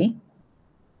spray,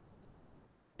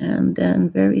 and then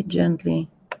very gently,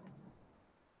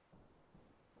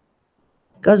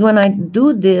 because when I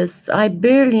do this, I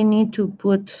barely need to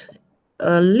put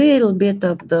a little bit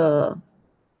of the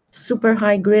super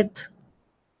high grit.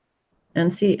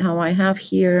 And see how I have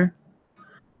here,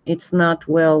 it's not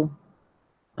well,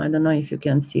 I don't know if you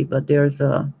can see, but there's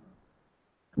a,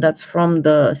 that's from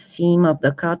the seam of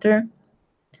the cutter.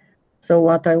 So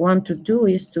what I want to do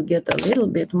is to get a little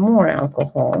bit more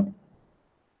alcohol.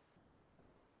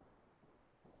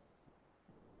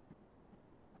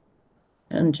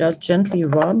 And just gently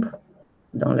rub.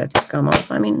 Don't let it come off.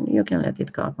 I mean, you can let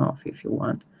it come off if you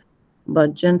want.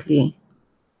 But gently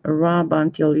rub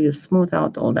until you smooth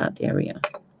out all that area.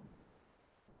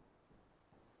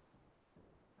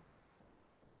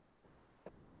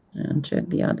 And check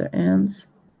the other ends.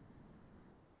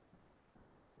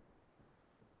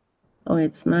 Oh,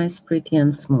 it's nice, pretty,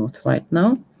 and smooth right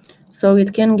now. So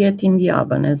it can get in the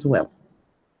oven as well.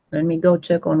 Let me go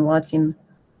check on what's in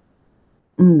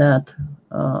that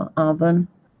oven.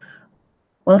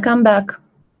 Welcome back,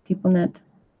 Tiponet.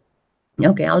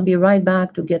 Okay, I'll be right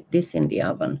back to get this in the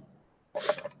oven.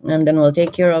 And then we'll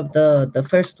take care of the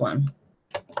first one.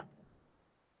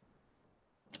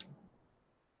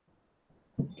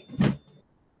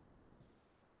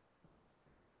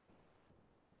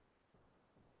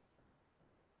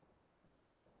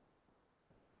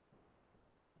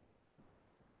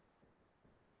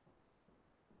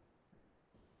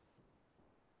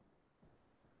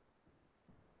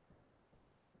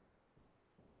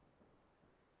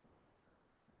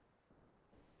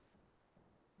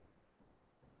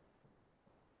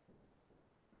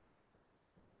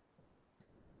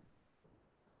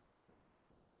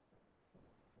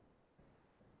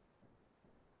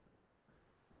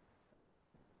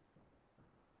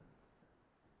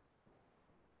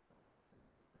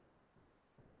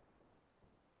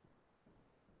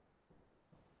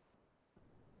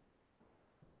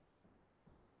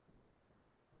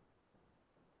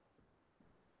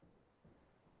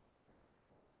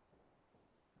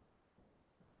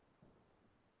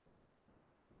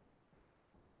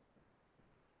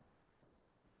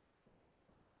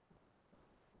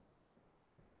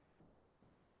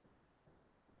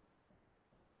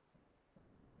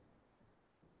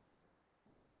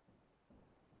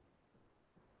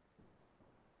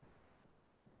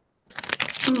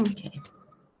 Okay,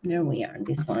 there we are.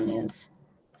 This one is.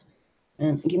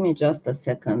 And give me just a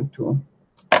second to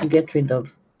get rid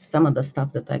of some of the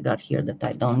stuff that I got here that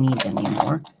I don't need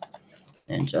anymore.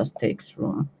 And just takes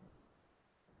room.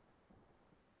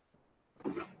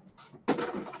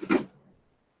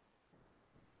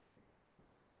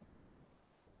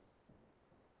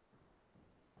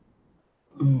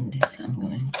 This I'm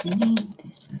going to need,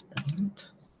 this I don't.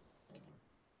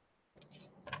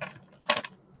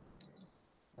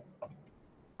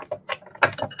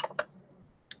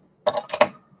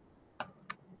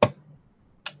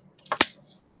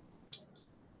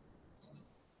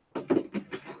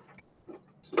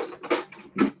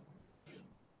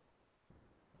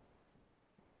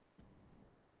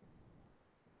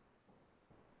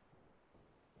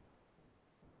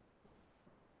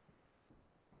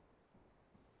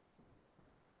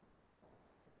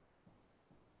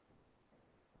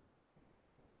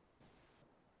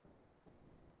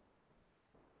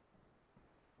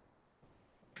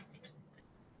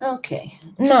 Okay,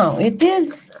 now it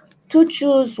is to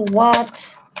choose what,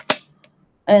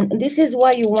 and this is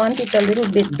why you want it a little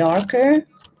bit darker,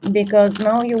 because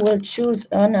now you will choose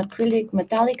an acrylic,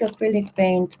 metallic acrylic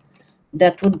paint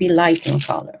that would be light in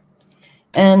color.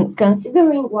 And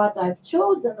considering what I've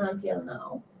chosen until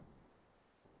now,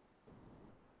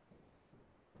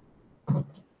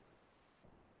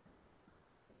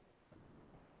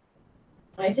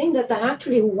 I think that I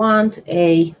actually want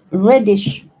a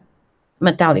reddish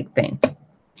metallic paint.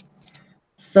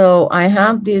 So I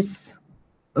have this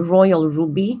Royal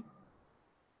Ruby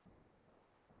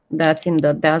that's in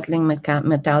the Dazzling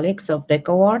Metallics of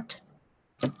DecoArt.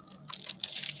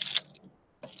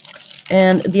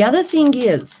 And the other thing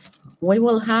is, we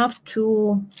will have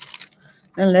to,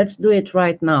 and let's do it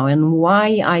right now. And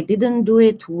why I didn't do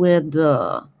it with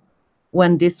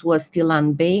when this was still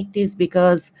unbaked is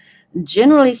because,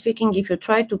 generally speaking, if you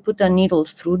try to put a needle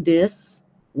through this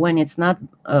when it's not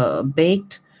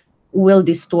baked, will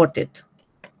distort it.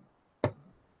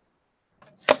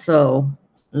 So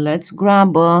let's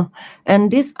grab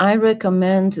and this, I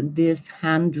recommend this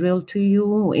hand drill to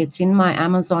you. It's in my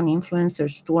Amazon influencer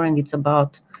store, and it's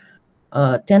about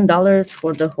 $10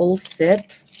 for the whole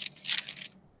set.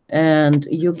 And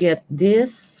you get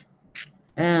this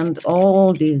and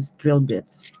all these drill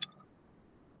bits.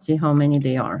 See how many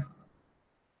they are.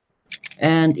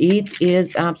 And it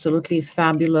is absolutely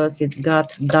fabulous. It's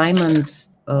got diamond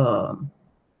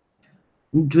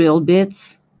drill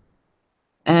bits,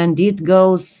 and it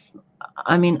goes,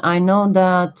 I mean, I know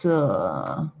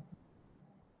that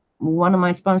one of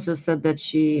my sponsors said that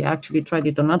she actually tried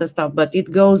it on other stuff, but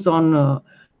it goes on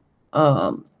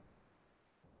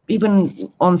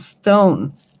even on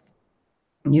stone.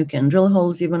 You can drill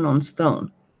holes even on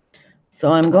stone.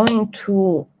 So I'm going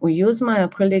to use my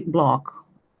acrylic block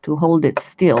to hold it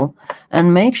still,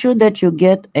 and make sure that you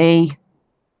get a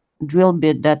drill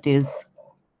bit that is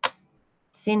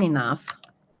thin enough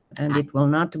and it will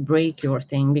not break your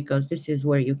thing, because this is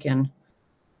where you can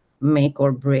make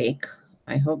or break.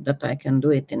 I hope that I can do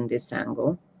it in this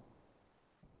angle.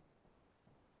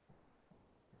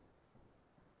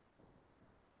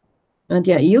 And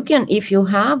yeah, you can, if you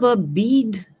have a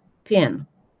bead pin,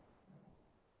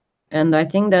 and I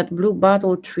think that Blue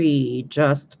Bottle Tree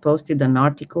just posted an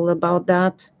article about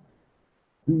that,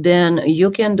 then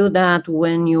you can do that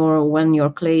when your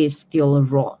clay is still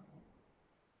raw.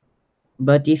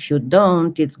 But if you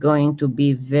don't, it's going to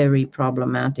be very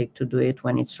problematic to do it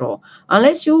when it's raw,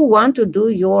 unless you want to do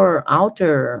your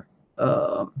outer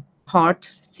part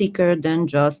thicker than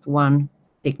just one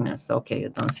thickness. Okay, you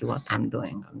don't see what I'm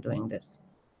doing. I'm doing this.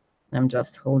 I'm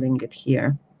just holding it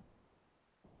here,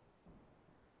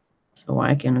 so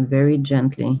I can very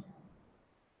gently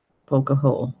poke a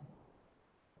hole.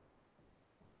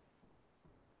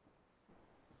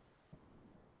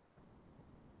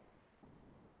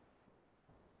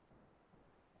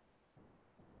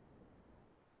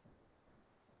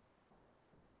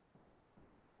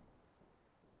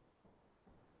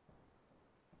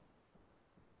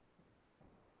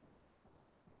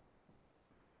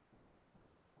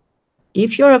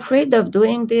 If you're afraid of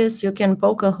doing this, you can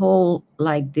poke a hole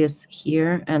like this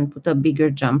here and put a bigger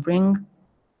jump ring.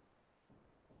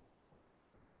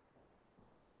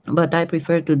 But I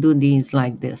prefer to do these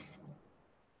like this.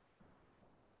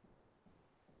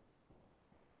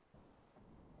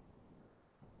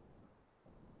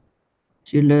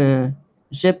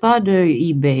 J'ai pas de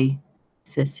eBay,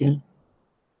 Cécile.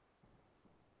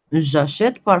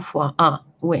 J'achète parfois. Ah,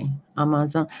 oui,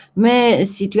 Amazon. Mais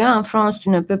si tu es en France, tu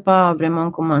ne peux pas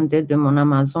vraiment commander de mon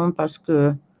Amazon parce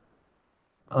que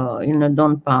ils ne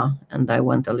donnent pas. And I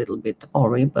went a little bit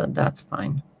awry, but that's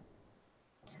fine.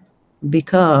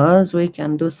 Because we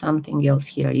can do something else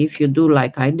here. If you do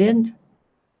like I did,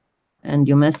 and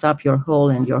you mess up your hole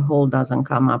and your hole doesn't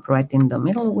come up right in the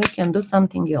middle, we can do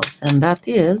something else. And that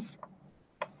is,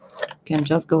 you can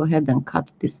just go ahead and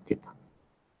cut this tip.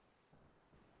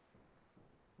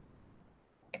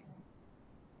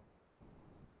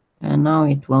 And now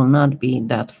it will not be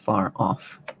that far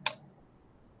off.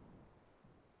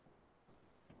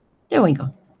 There we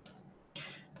go.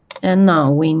 And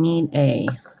now we need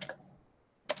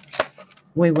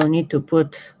we will need to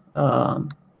put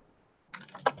an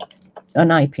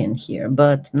eye pin here,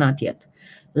 but not yet.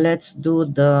 Let's do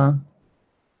the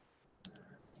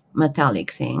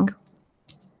metallic thing.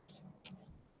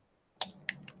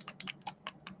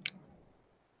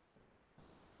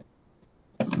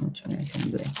 Actually, I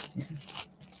can do it here.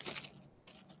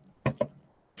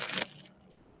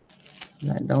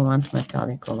 I don't want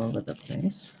metallic all over the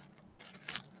place.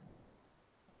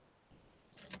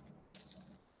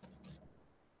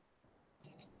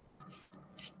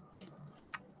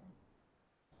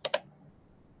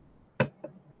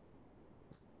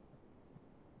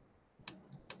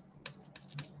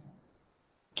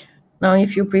 Now,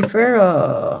 if you prefer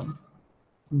a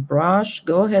brush,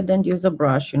 go ahead and use a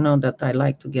brush. You know that I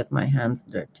like to get my hands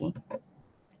dirty.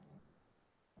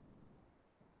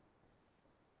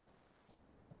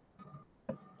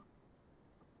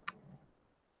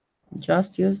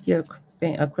 Just use the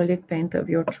acrylic paint of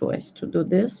your choice to do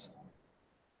this.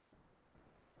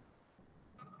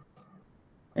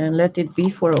 And let it be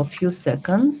for a few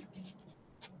seconds.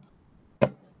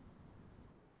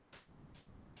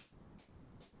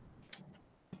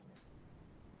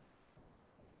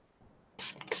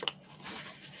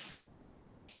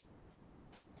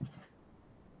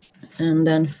 And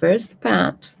then first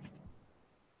pat.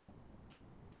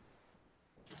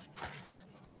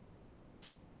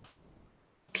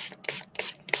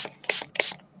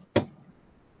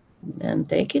 Then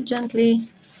take it gently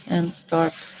and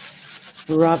start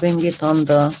rubbing it on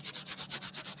the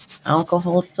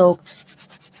alcohol-soaked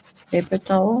paper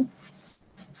towel.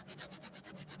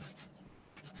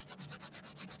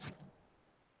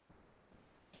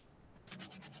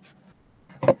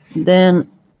 Then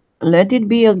let it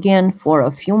be again for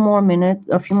a few more minutes,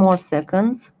 a few more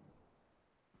seconds.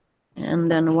 And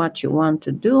then what you want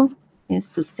to do is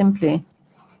to simply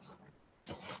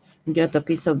get a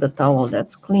piece of the towel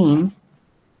that's clean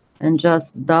and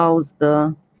just douse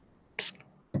the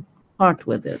part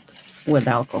with it, with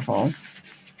alcohol.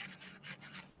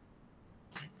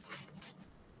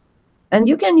 And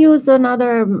you can use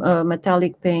another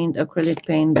metallic paint, acrylic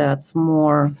paint that's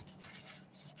more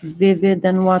vivid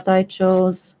than what I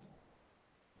chose.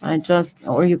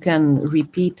 Or you can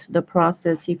repeat the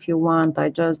process if you want. I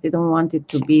just didn't want it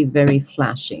to be very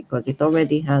flashy because it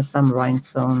already has some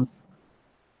rhinestones.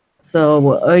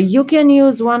 So you can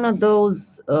use one of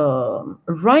those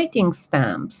writing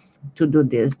stamps to do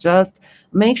this. Just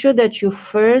make sure that you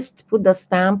first put the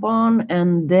stamp on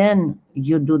and then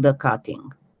you do the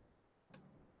cutting.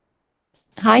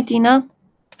 Hi, Tina.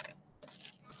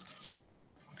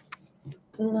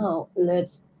 Now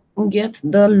let's get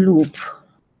the loop,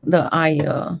 the eye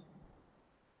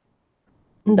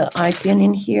pin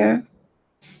in here.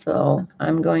 So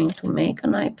I'm going to make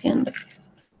an eye pin,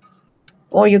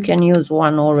 or you can use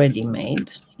one already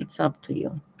made. It's up to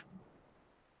you.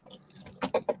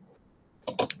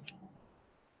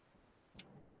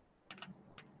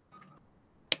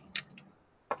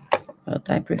 But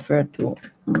I prefer to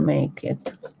make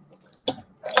it.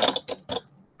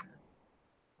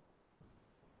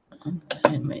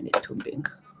 I made it too big.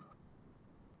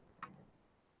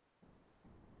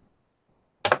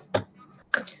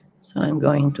 So I'm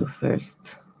going to first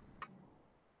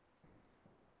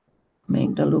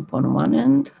make the loop on one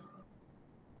end.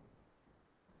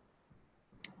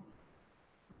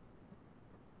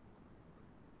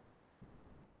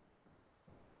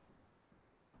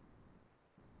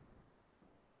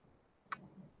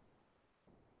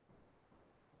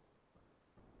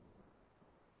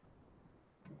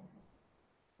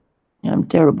 I'm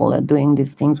terrible at doing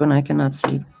these things when I cannot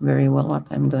see very well what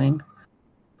I'm doing.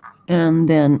 And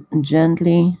then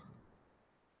gently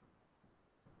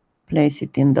place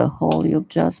it in the hole you've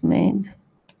just made.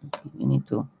 You need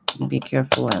to be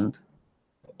careful and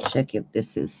check if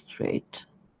this is straight.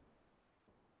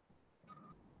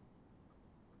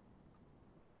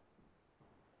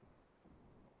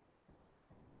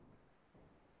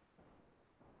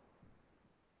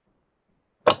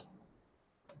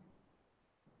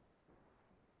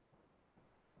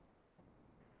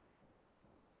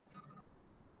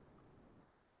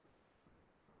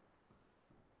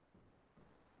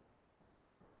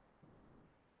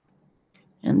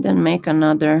 And then make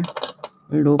another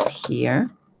loop here.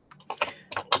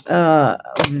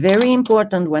 Very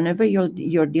important whenever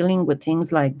you're dealing with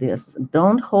things like this,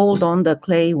 don't hold on the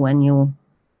clay when you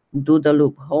do the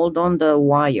loop. Hold on the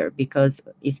wire, because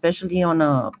especially on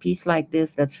a piece like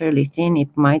this that's fairly thin, it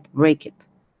might break it.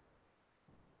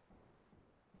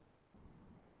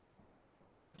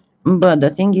 But the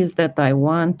thing is that I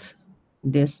want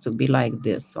this to be like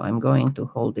this, so I'm going to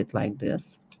hold it like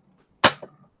this.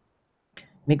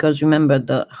 Because remember,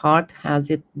 the heart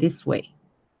has it this way.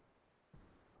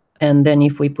 And then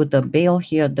if we put a bail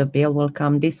here, the bail will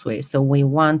come this way. So we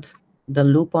want the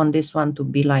loop on this one to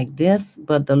be like this,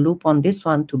 but the loop on this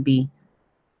one to be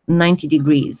 90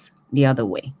 degrees the other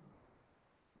way.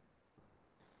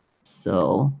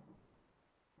 So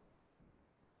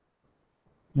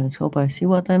let's hope I see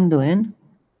what I'm doing.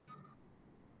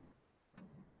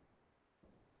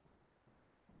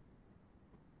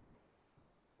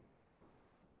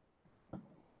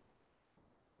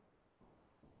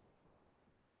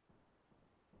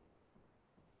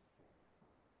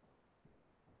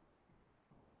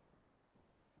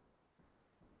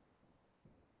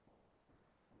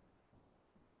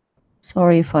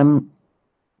 Sorry if I'm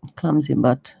clumsy,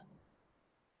 but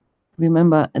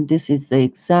remember, this is the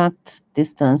exact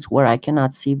distance where I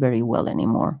cannot see very well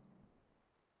anymore.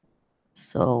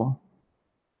 So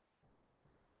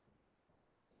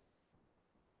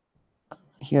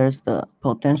here's the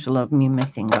potential of me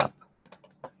messing up.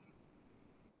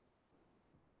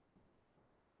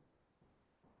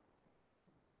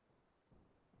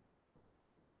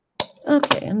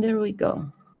 Okay, and there we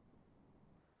go.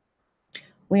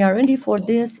 We are ready for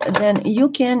this. Then you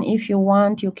can, if you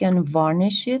want, you can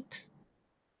varnish it.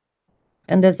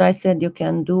 And as I said, you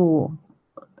can do,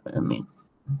 I mean,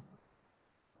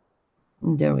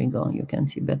 there we go. You can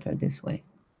see better this way.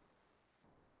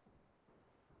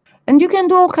 And you can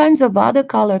do all kinds of other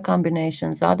color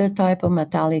combinations, other type of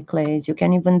metallic clays. You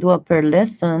can even do a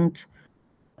pearlescent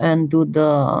and do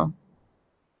the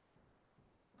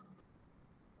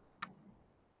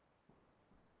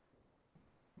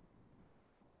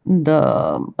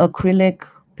acrylic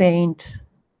paint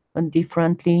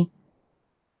differently.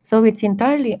 So it's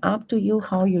entirely up to you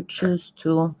how you choose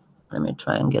to. Let me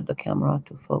try and get the camera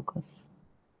to focus.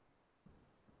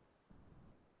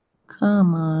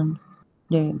 Come on.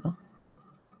 There you go.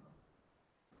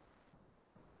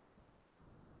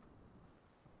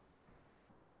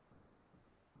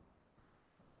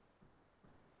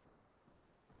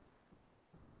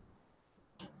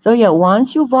 So yeah,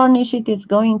 once you varnish it, it's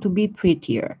going to be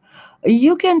prettier.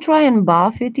 You can try and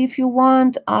buff it if you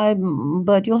want,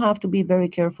 but you'll have to be very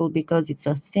careful because it's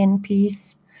a thin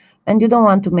piece, and you don't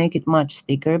want to make it much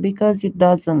thicker because it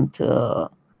doesn't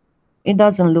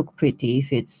look pretty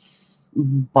if it's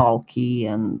bulky.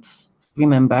 And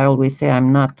remember, I always say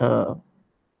I'm not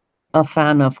a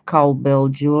fan of cowbell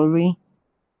jewelry,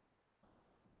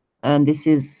 and this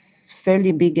is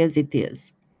fairly big as it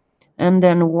is. And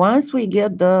then once we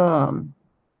get the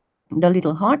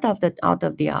little heart out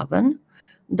of the oven,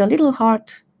 the little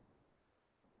heart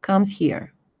comes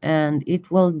here and it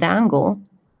will dangle.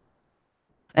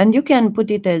 And you can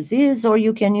put it as is, or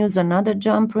you can use another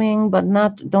jump ring, but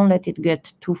don't let it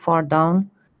get too far down.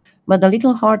 But the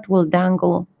little heart will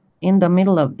dangle in the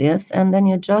middle of this, and then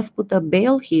you just put a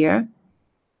bail here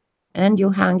and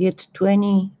you hang it to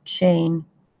any chain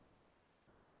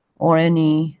or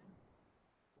any.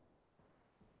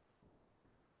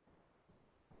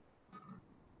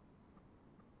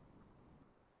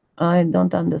 I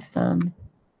don't understand.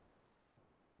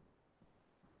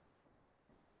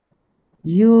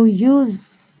 You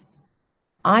use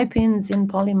eye pins in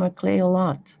polymer clay a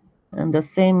lot, and the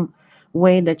same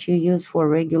way that you use for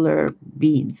regular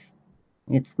beads.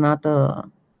 It's not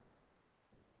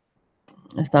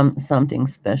something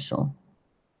special.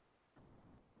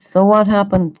 So what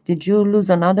happened? Did you lose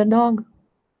another dog?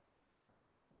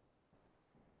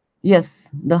 Yes,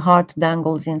 the heart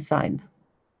dangles inside.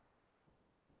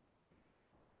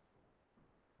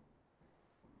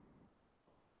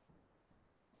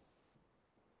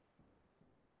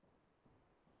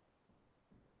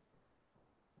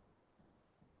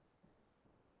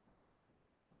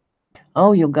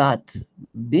 Oh, you got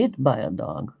bit by a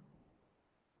dog.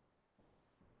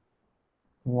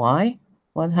 Why?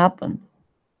 What happened?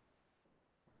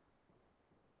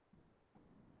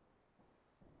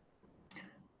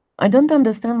 I don't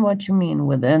understand what you mean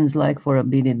with ends like for a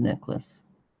beaded necklace.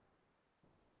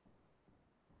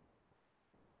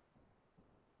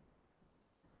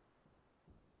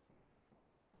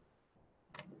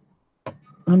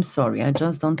 I'm sorry, I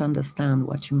just don't understand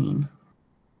what you mean.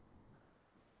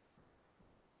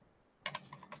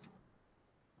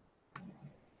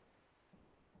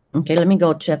 Okay, let me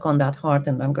go check on that heart,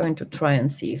 and I'm going to try and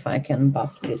see if I can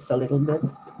buff this a little bit.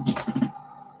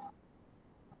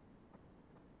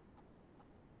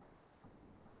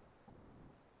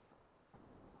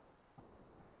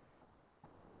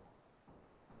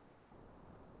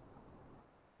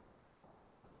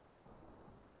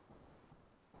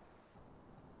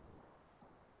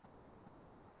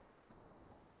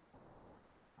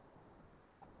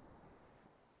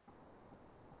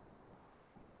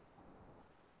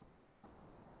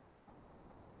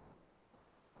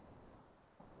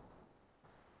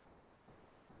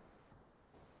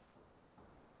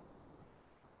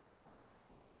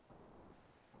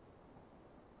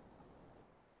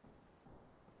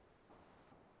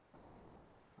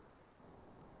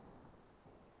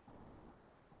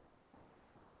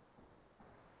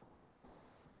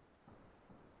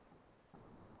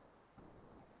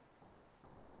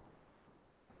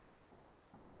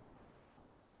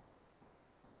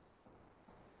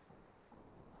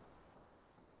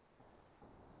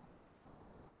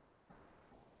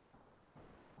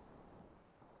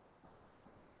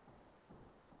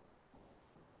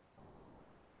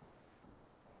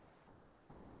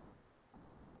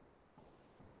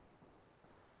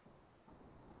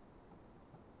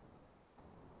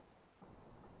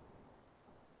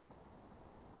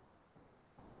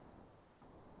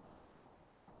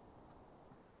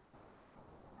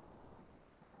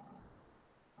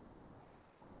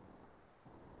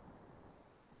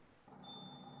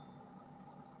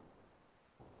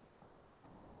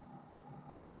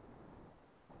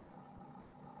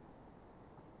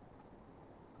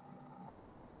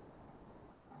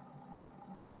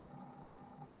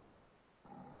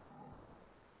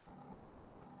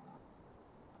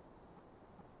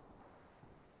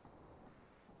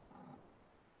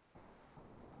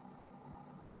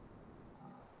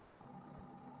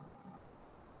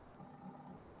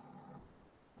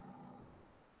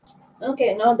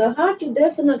 Okay, now the heart you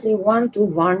definitely want to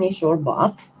varnish or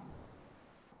buff.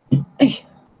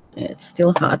 It's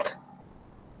still hot.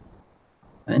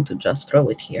 I'm going to just throw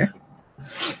it here.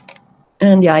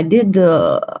 And yeah, I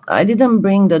didn't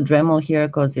bring the Dremel here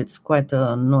because it's quite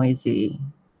a noisy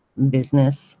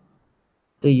business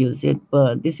to use it,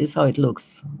 but this is how it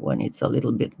looks when it's a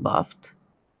little bit buffed.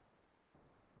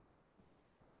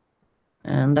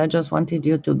 And I just wanted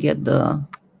you to get the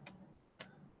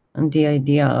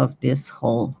idea of this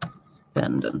whole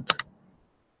pendant.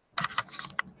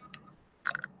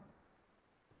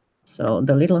 So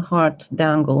the little heart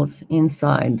dangles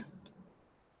inside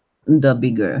the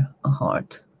bigger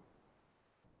heart.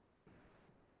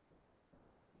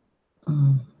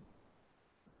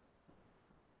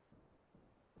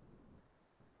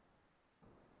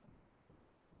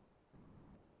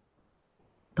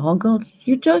 Toggles,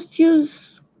 you just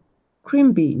use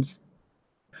cream beads.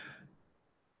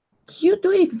 You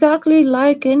do exactly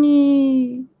like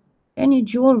any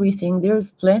jewelry thing. There's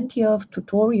plenty of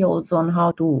tutorials on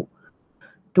how to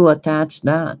attach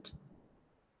that.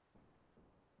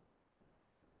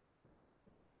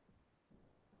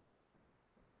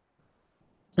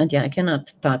 And yeah, I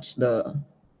cannot touch the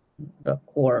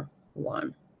core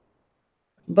one.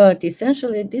 But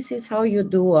essentially, this is how you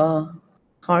do a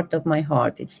heart of my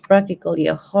heart. It's practically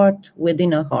a heart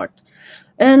within a heart.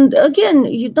 And again,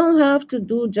 you don't have to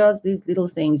do just these little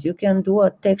things. You can do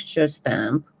a texture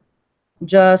stamp.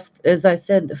 Just as I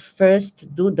said,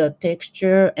 first do the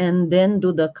texture and then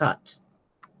do the cut.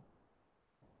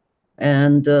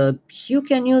 And you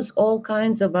can use all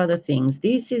kinds of other things.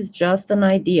 This is just an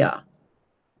idea,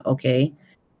 okay?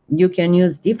 You can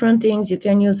use different things. You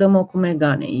can use a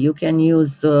mokumegane. You can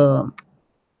use uh,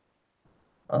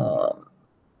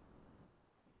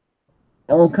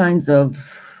 all kinds of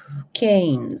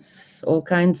canes, all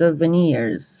kinds of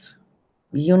veneers,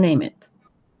 you name it.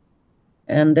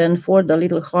 And then for the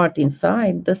little heart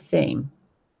inside, the same.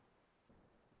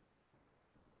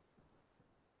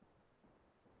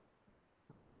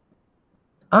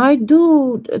 I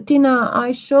do, Tina,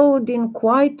 I showed in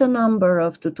quite a number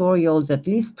of tutorials, at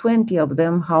least 20 of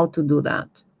them, how to do that.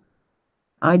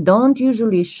 I don't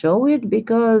usually show it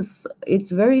because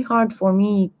it's very hard for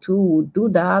me to do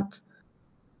that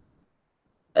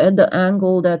at the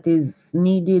angle that is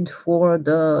needed for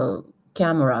the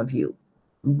camera view.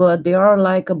 But there are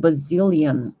like a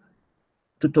bazillion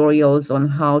tutorials on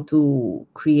how to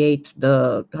create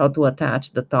how to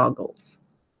attach the toggles.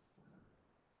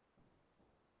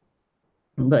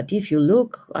 But if you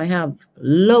look, I have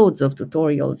loads of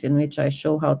tutorials in which I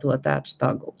show how to attach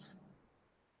toggles.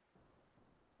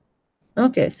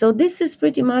 Okay, so this is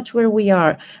pretty much where we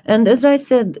are. And as I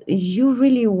said, you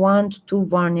really want to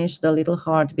varnish the little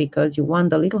heart because you want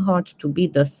the little heart to be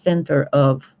the center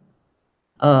of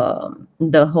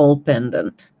the whole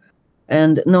pendant.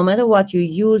 And no matter what you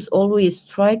use, always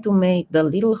try to make the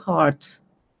little heart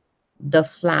the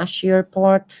flashier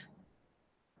part.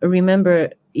 Remember,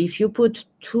 if you put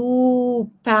two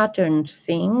patterned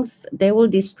things, they will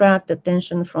distract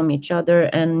attention from each other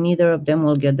and neither of them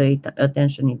will get the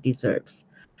attention it deserves.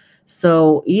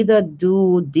 So either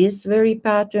do this very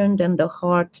patterned and the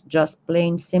heart just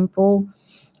plain simple,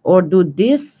 or do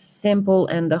this simple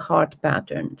and the heart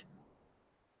patterned.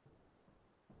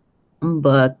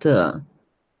 But,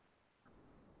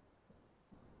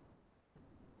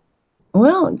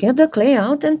 well, get the clay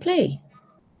out and play.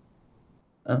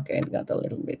 Okay, it got a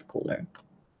little bit cooler.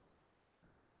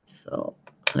 So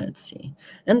let's see.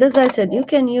 And as I said, you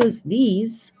can use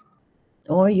these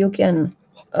or you can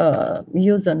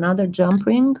use another jump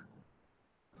ring,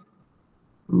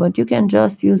 but you can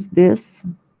just use this.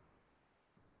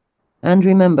 And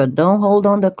remember, don't hold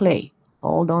on the clay,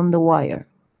 hold on the wire.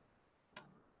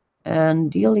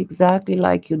 And deal exactly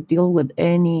like you deal with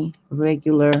any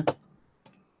regular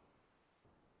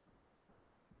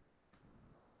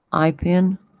eye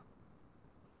pin.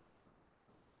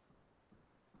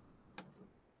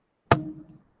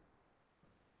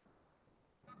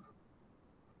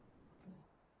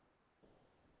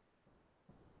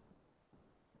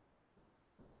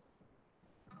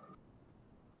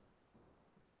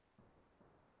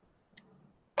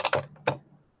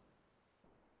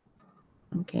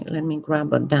 Okay, let me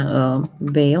grab a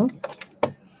veil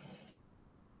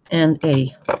and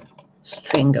a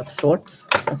string of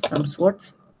some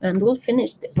sorts, and we'll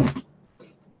finish this.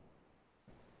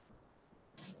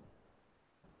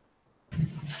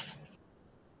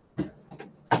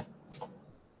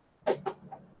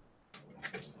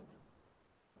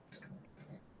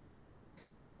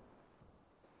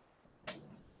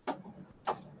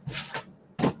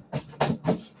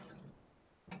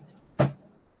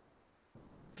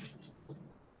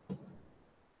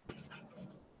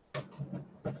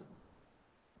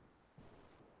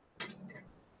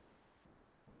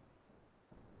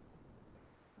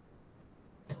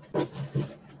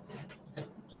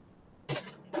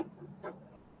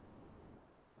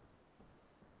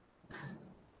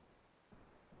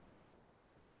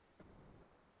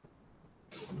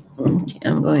 Okay,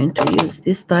 I'm going to use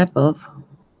this type of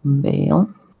veil.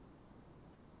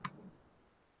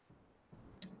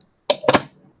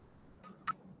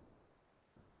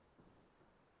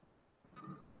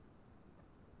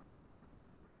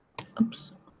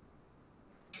 Oops.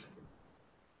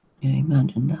 Yeah,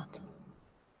 imagine that.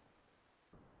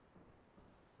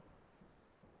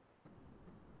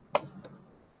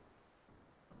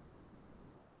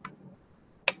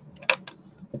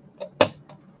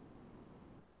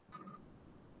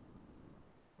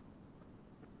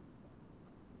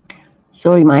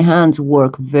 Sorry, my hands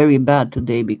work very bad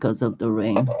today because of the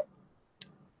rain.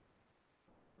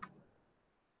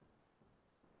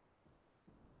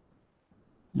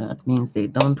 That means they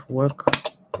don't work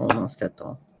almost at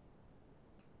all.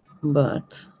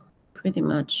 But pretty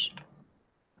much,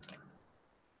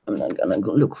 I'm not gonna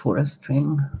go look for a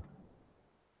string.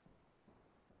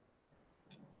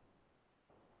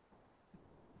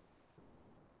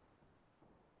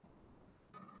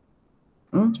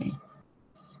 Okay,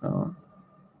 so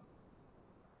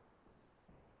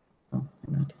oh,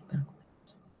 I got it back.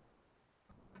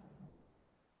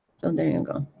 So there you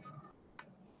go.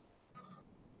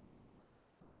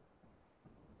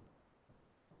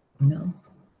 No,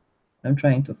 I'm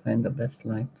trying to find the best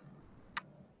light.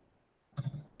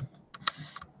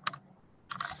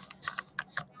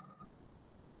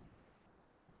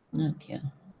 Not yet.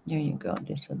 There you go.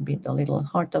 This would be the little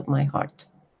heart of my heart.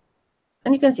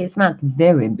 And you can see it's not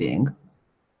very big.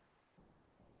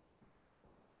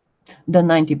 The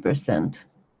 90%.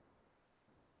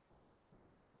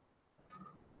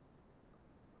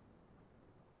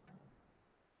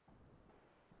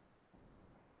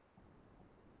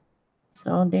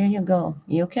 So there you go.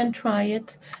 You can try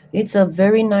it. It's a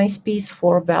very nice piece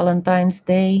for Valentine's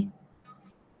Day.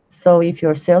 So if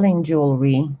you're selling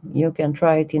jewelry, you can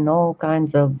try it in all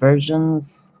kinds of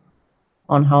versions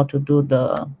on how to do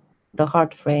the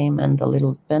heart frame and the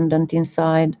little pendant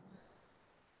inside.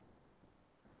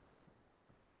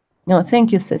 No,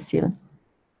 thank you, Cécile.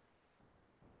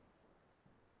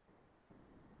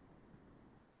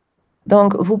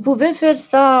 Donc, vous pouvez faire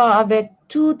ça avec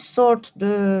toutes sortes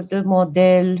de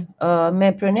modèles,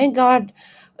 mais prenez garde,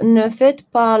 ne faites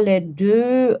pas les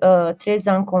deux très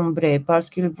encombrés parce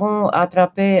qu'ils vont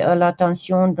attraper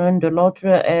l'attention l'un de l'autre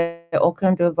et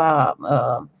aucun d'eux va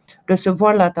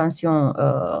recevoir l'attention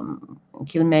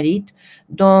qu'il mérite.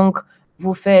 Donc,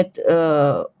 vous faites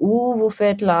ou vous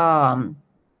faites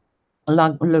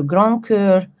le grand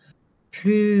cœur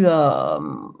plus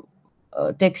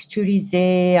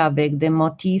texturisé avec des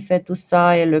motifs et tout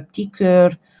ça, et le petit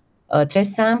cœur très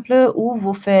simple, ou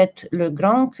vous faites le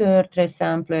grand cœur très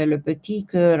simple et le petit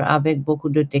cœur avec beaucoup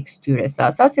de texture. Et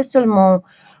ça c'est seulement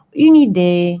une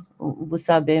idée, vous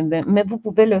savez, mais vous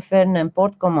pouvez le faire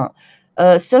n'importe comment.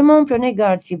 Seulement prenez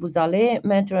garde si vous allez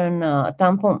mettre un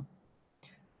tampon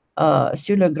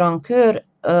sur le grand cœur,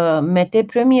 mettez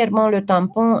premièrement le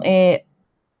tampon et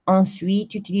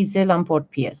ensuite utilisez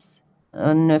l'emporte-pièce.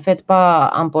 Ne faites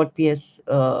pas emporte-pièce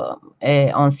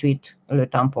et ensuite le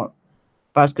tampon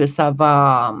parce que ça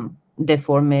va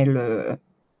déformer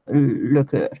le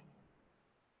cœur.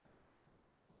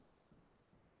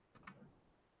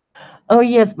 Oh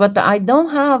yes, but I don't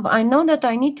have. I know that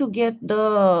I need to get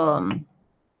the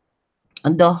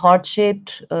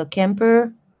heart-shaped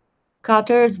Kemper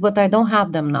cutters, but I don't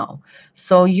have them now.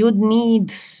 So you'd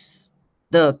need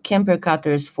the Kemper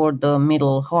cutters for the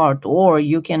middle heart, or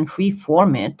you can free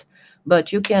form it,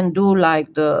 but you can do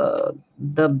like the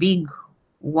big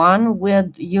one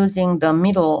with using the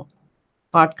middle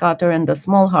heart cutter and the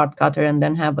small heart cutter, and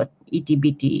then have a itty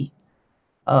bitty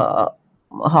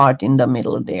heart in the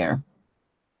middle there.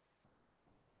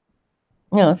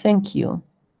 Yeah, thank you.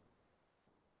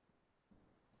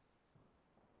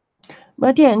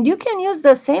 But yeah, and you can use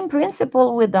the same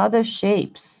principle with other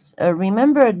shapes.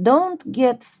 Remember, don't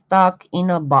get stuck in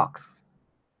a box.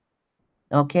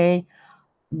 Okay?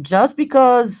 Just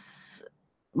because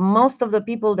most of the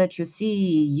people that you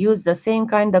see use the same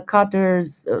kind of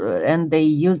cutters and they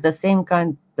use the same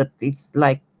kind, that it's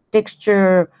like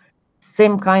texture,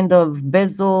 same kind of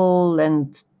bezel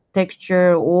and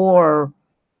texture, or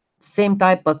same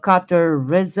type of cutter,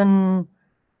 resin,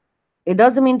 it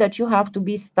doesn't mean that you have to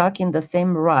be stuck in the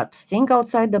same rut. Think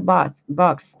outside the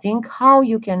box. Think how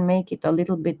you can make it a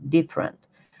little bit different.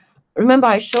 Remember,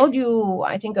 I showed you,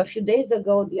 I think a few days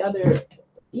ago, the other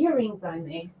earrings I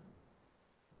made.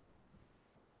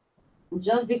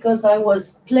 Just because I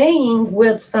was playing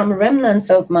with some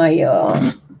remnants of my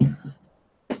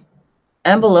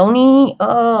abalone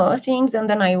things, and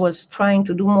then I was trying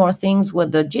to do more things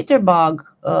with the Jitterbug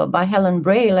by Helen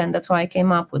Braille, and that's why I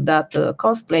came up with that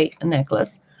cosplay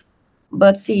necklace.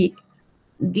 But see,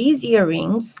 these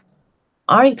earrings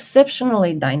are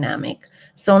exceptionally dynamic.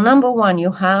 So number one,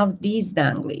 you have these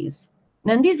danglies.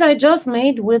 And these I just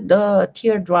made with the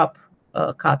teardrop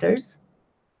cutters,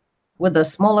 with the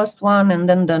smallest one and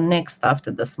then the next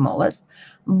after the smallest.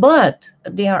 But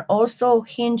they are also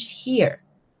hinged here.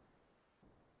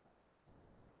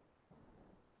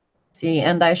 See,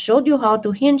 and I showed you how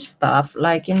to hinge stuff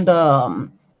like in the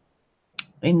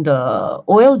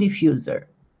oil diffuser.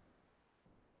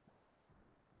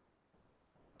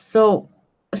 So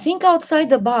think outside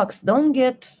the box. Don't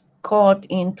get caught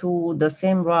into the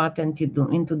same rut and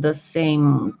into the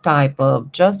same type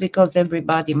of, just because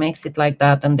everybody makes it like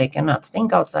that and they cannot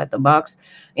think outside the box,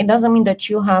 it doesn't mean that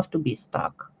you have to be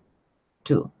stuck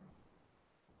to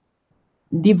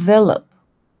develop.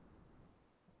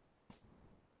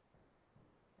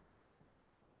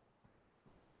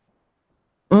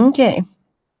 Okay.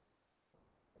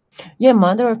 Yeah,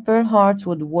 mother of pearl hearts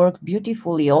would work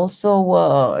beautifully.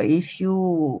 Also, if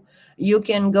you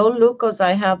can go look, because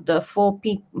I have the faux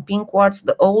pink quartz,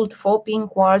 the old faux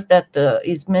pink quartz that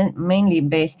is mainly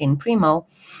based in Primo,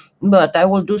 but I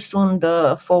will do soon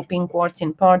the faux pink quartz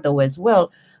in Pardo as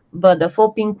well. But the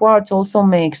faux pink quartz also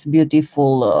makes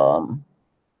beautiful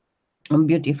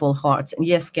hearts.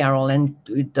 Yes, Carol, and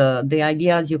the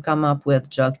ideas you come up with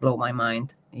just blow my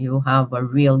mind. You have a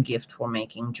real gift for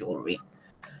making jewelry.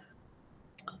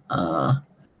 Uh,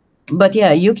 but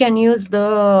yeah, you can use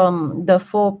the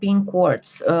faux pink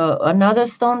quartz. Another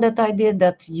stone that I did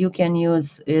that you can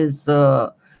use is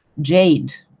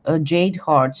jade. Jade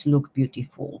hearts look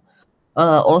beautiful.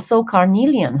 Also,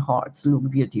 carnelian hearts look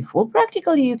beautiful.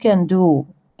 Practically, you can do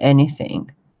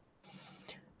anything.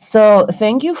 So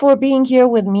thank you for being here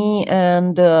with me,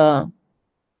 and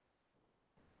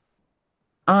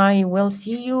I will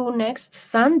see you next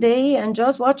Sunday. And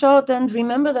just watch out and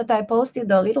remember that I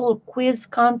posted a little quiz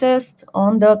contest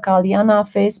on the Kalyana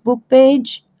Facebook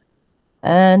page.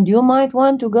 And you might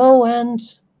want to go and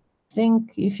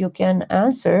think if you can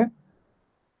answer.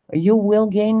 You will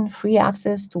gain free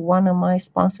access to one of my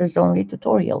sponsors only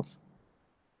tutorials.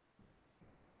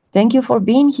 Thank you for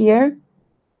being here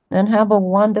and have a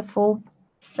wonderful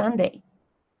Sunday.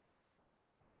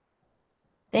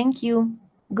 Thank you.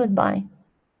 Goodbye.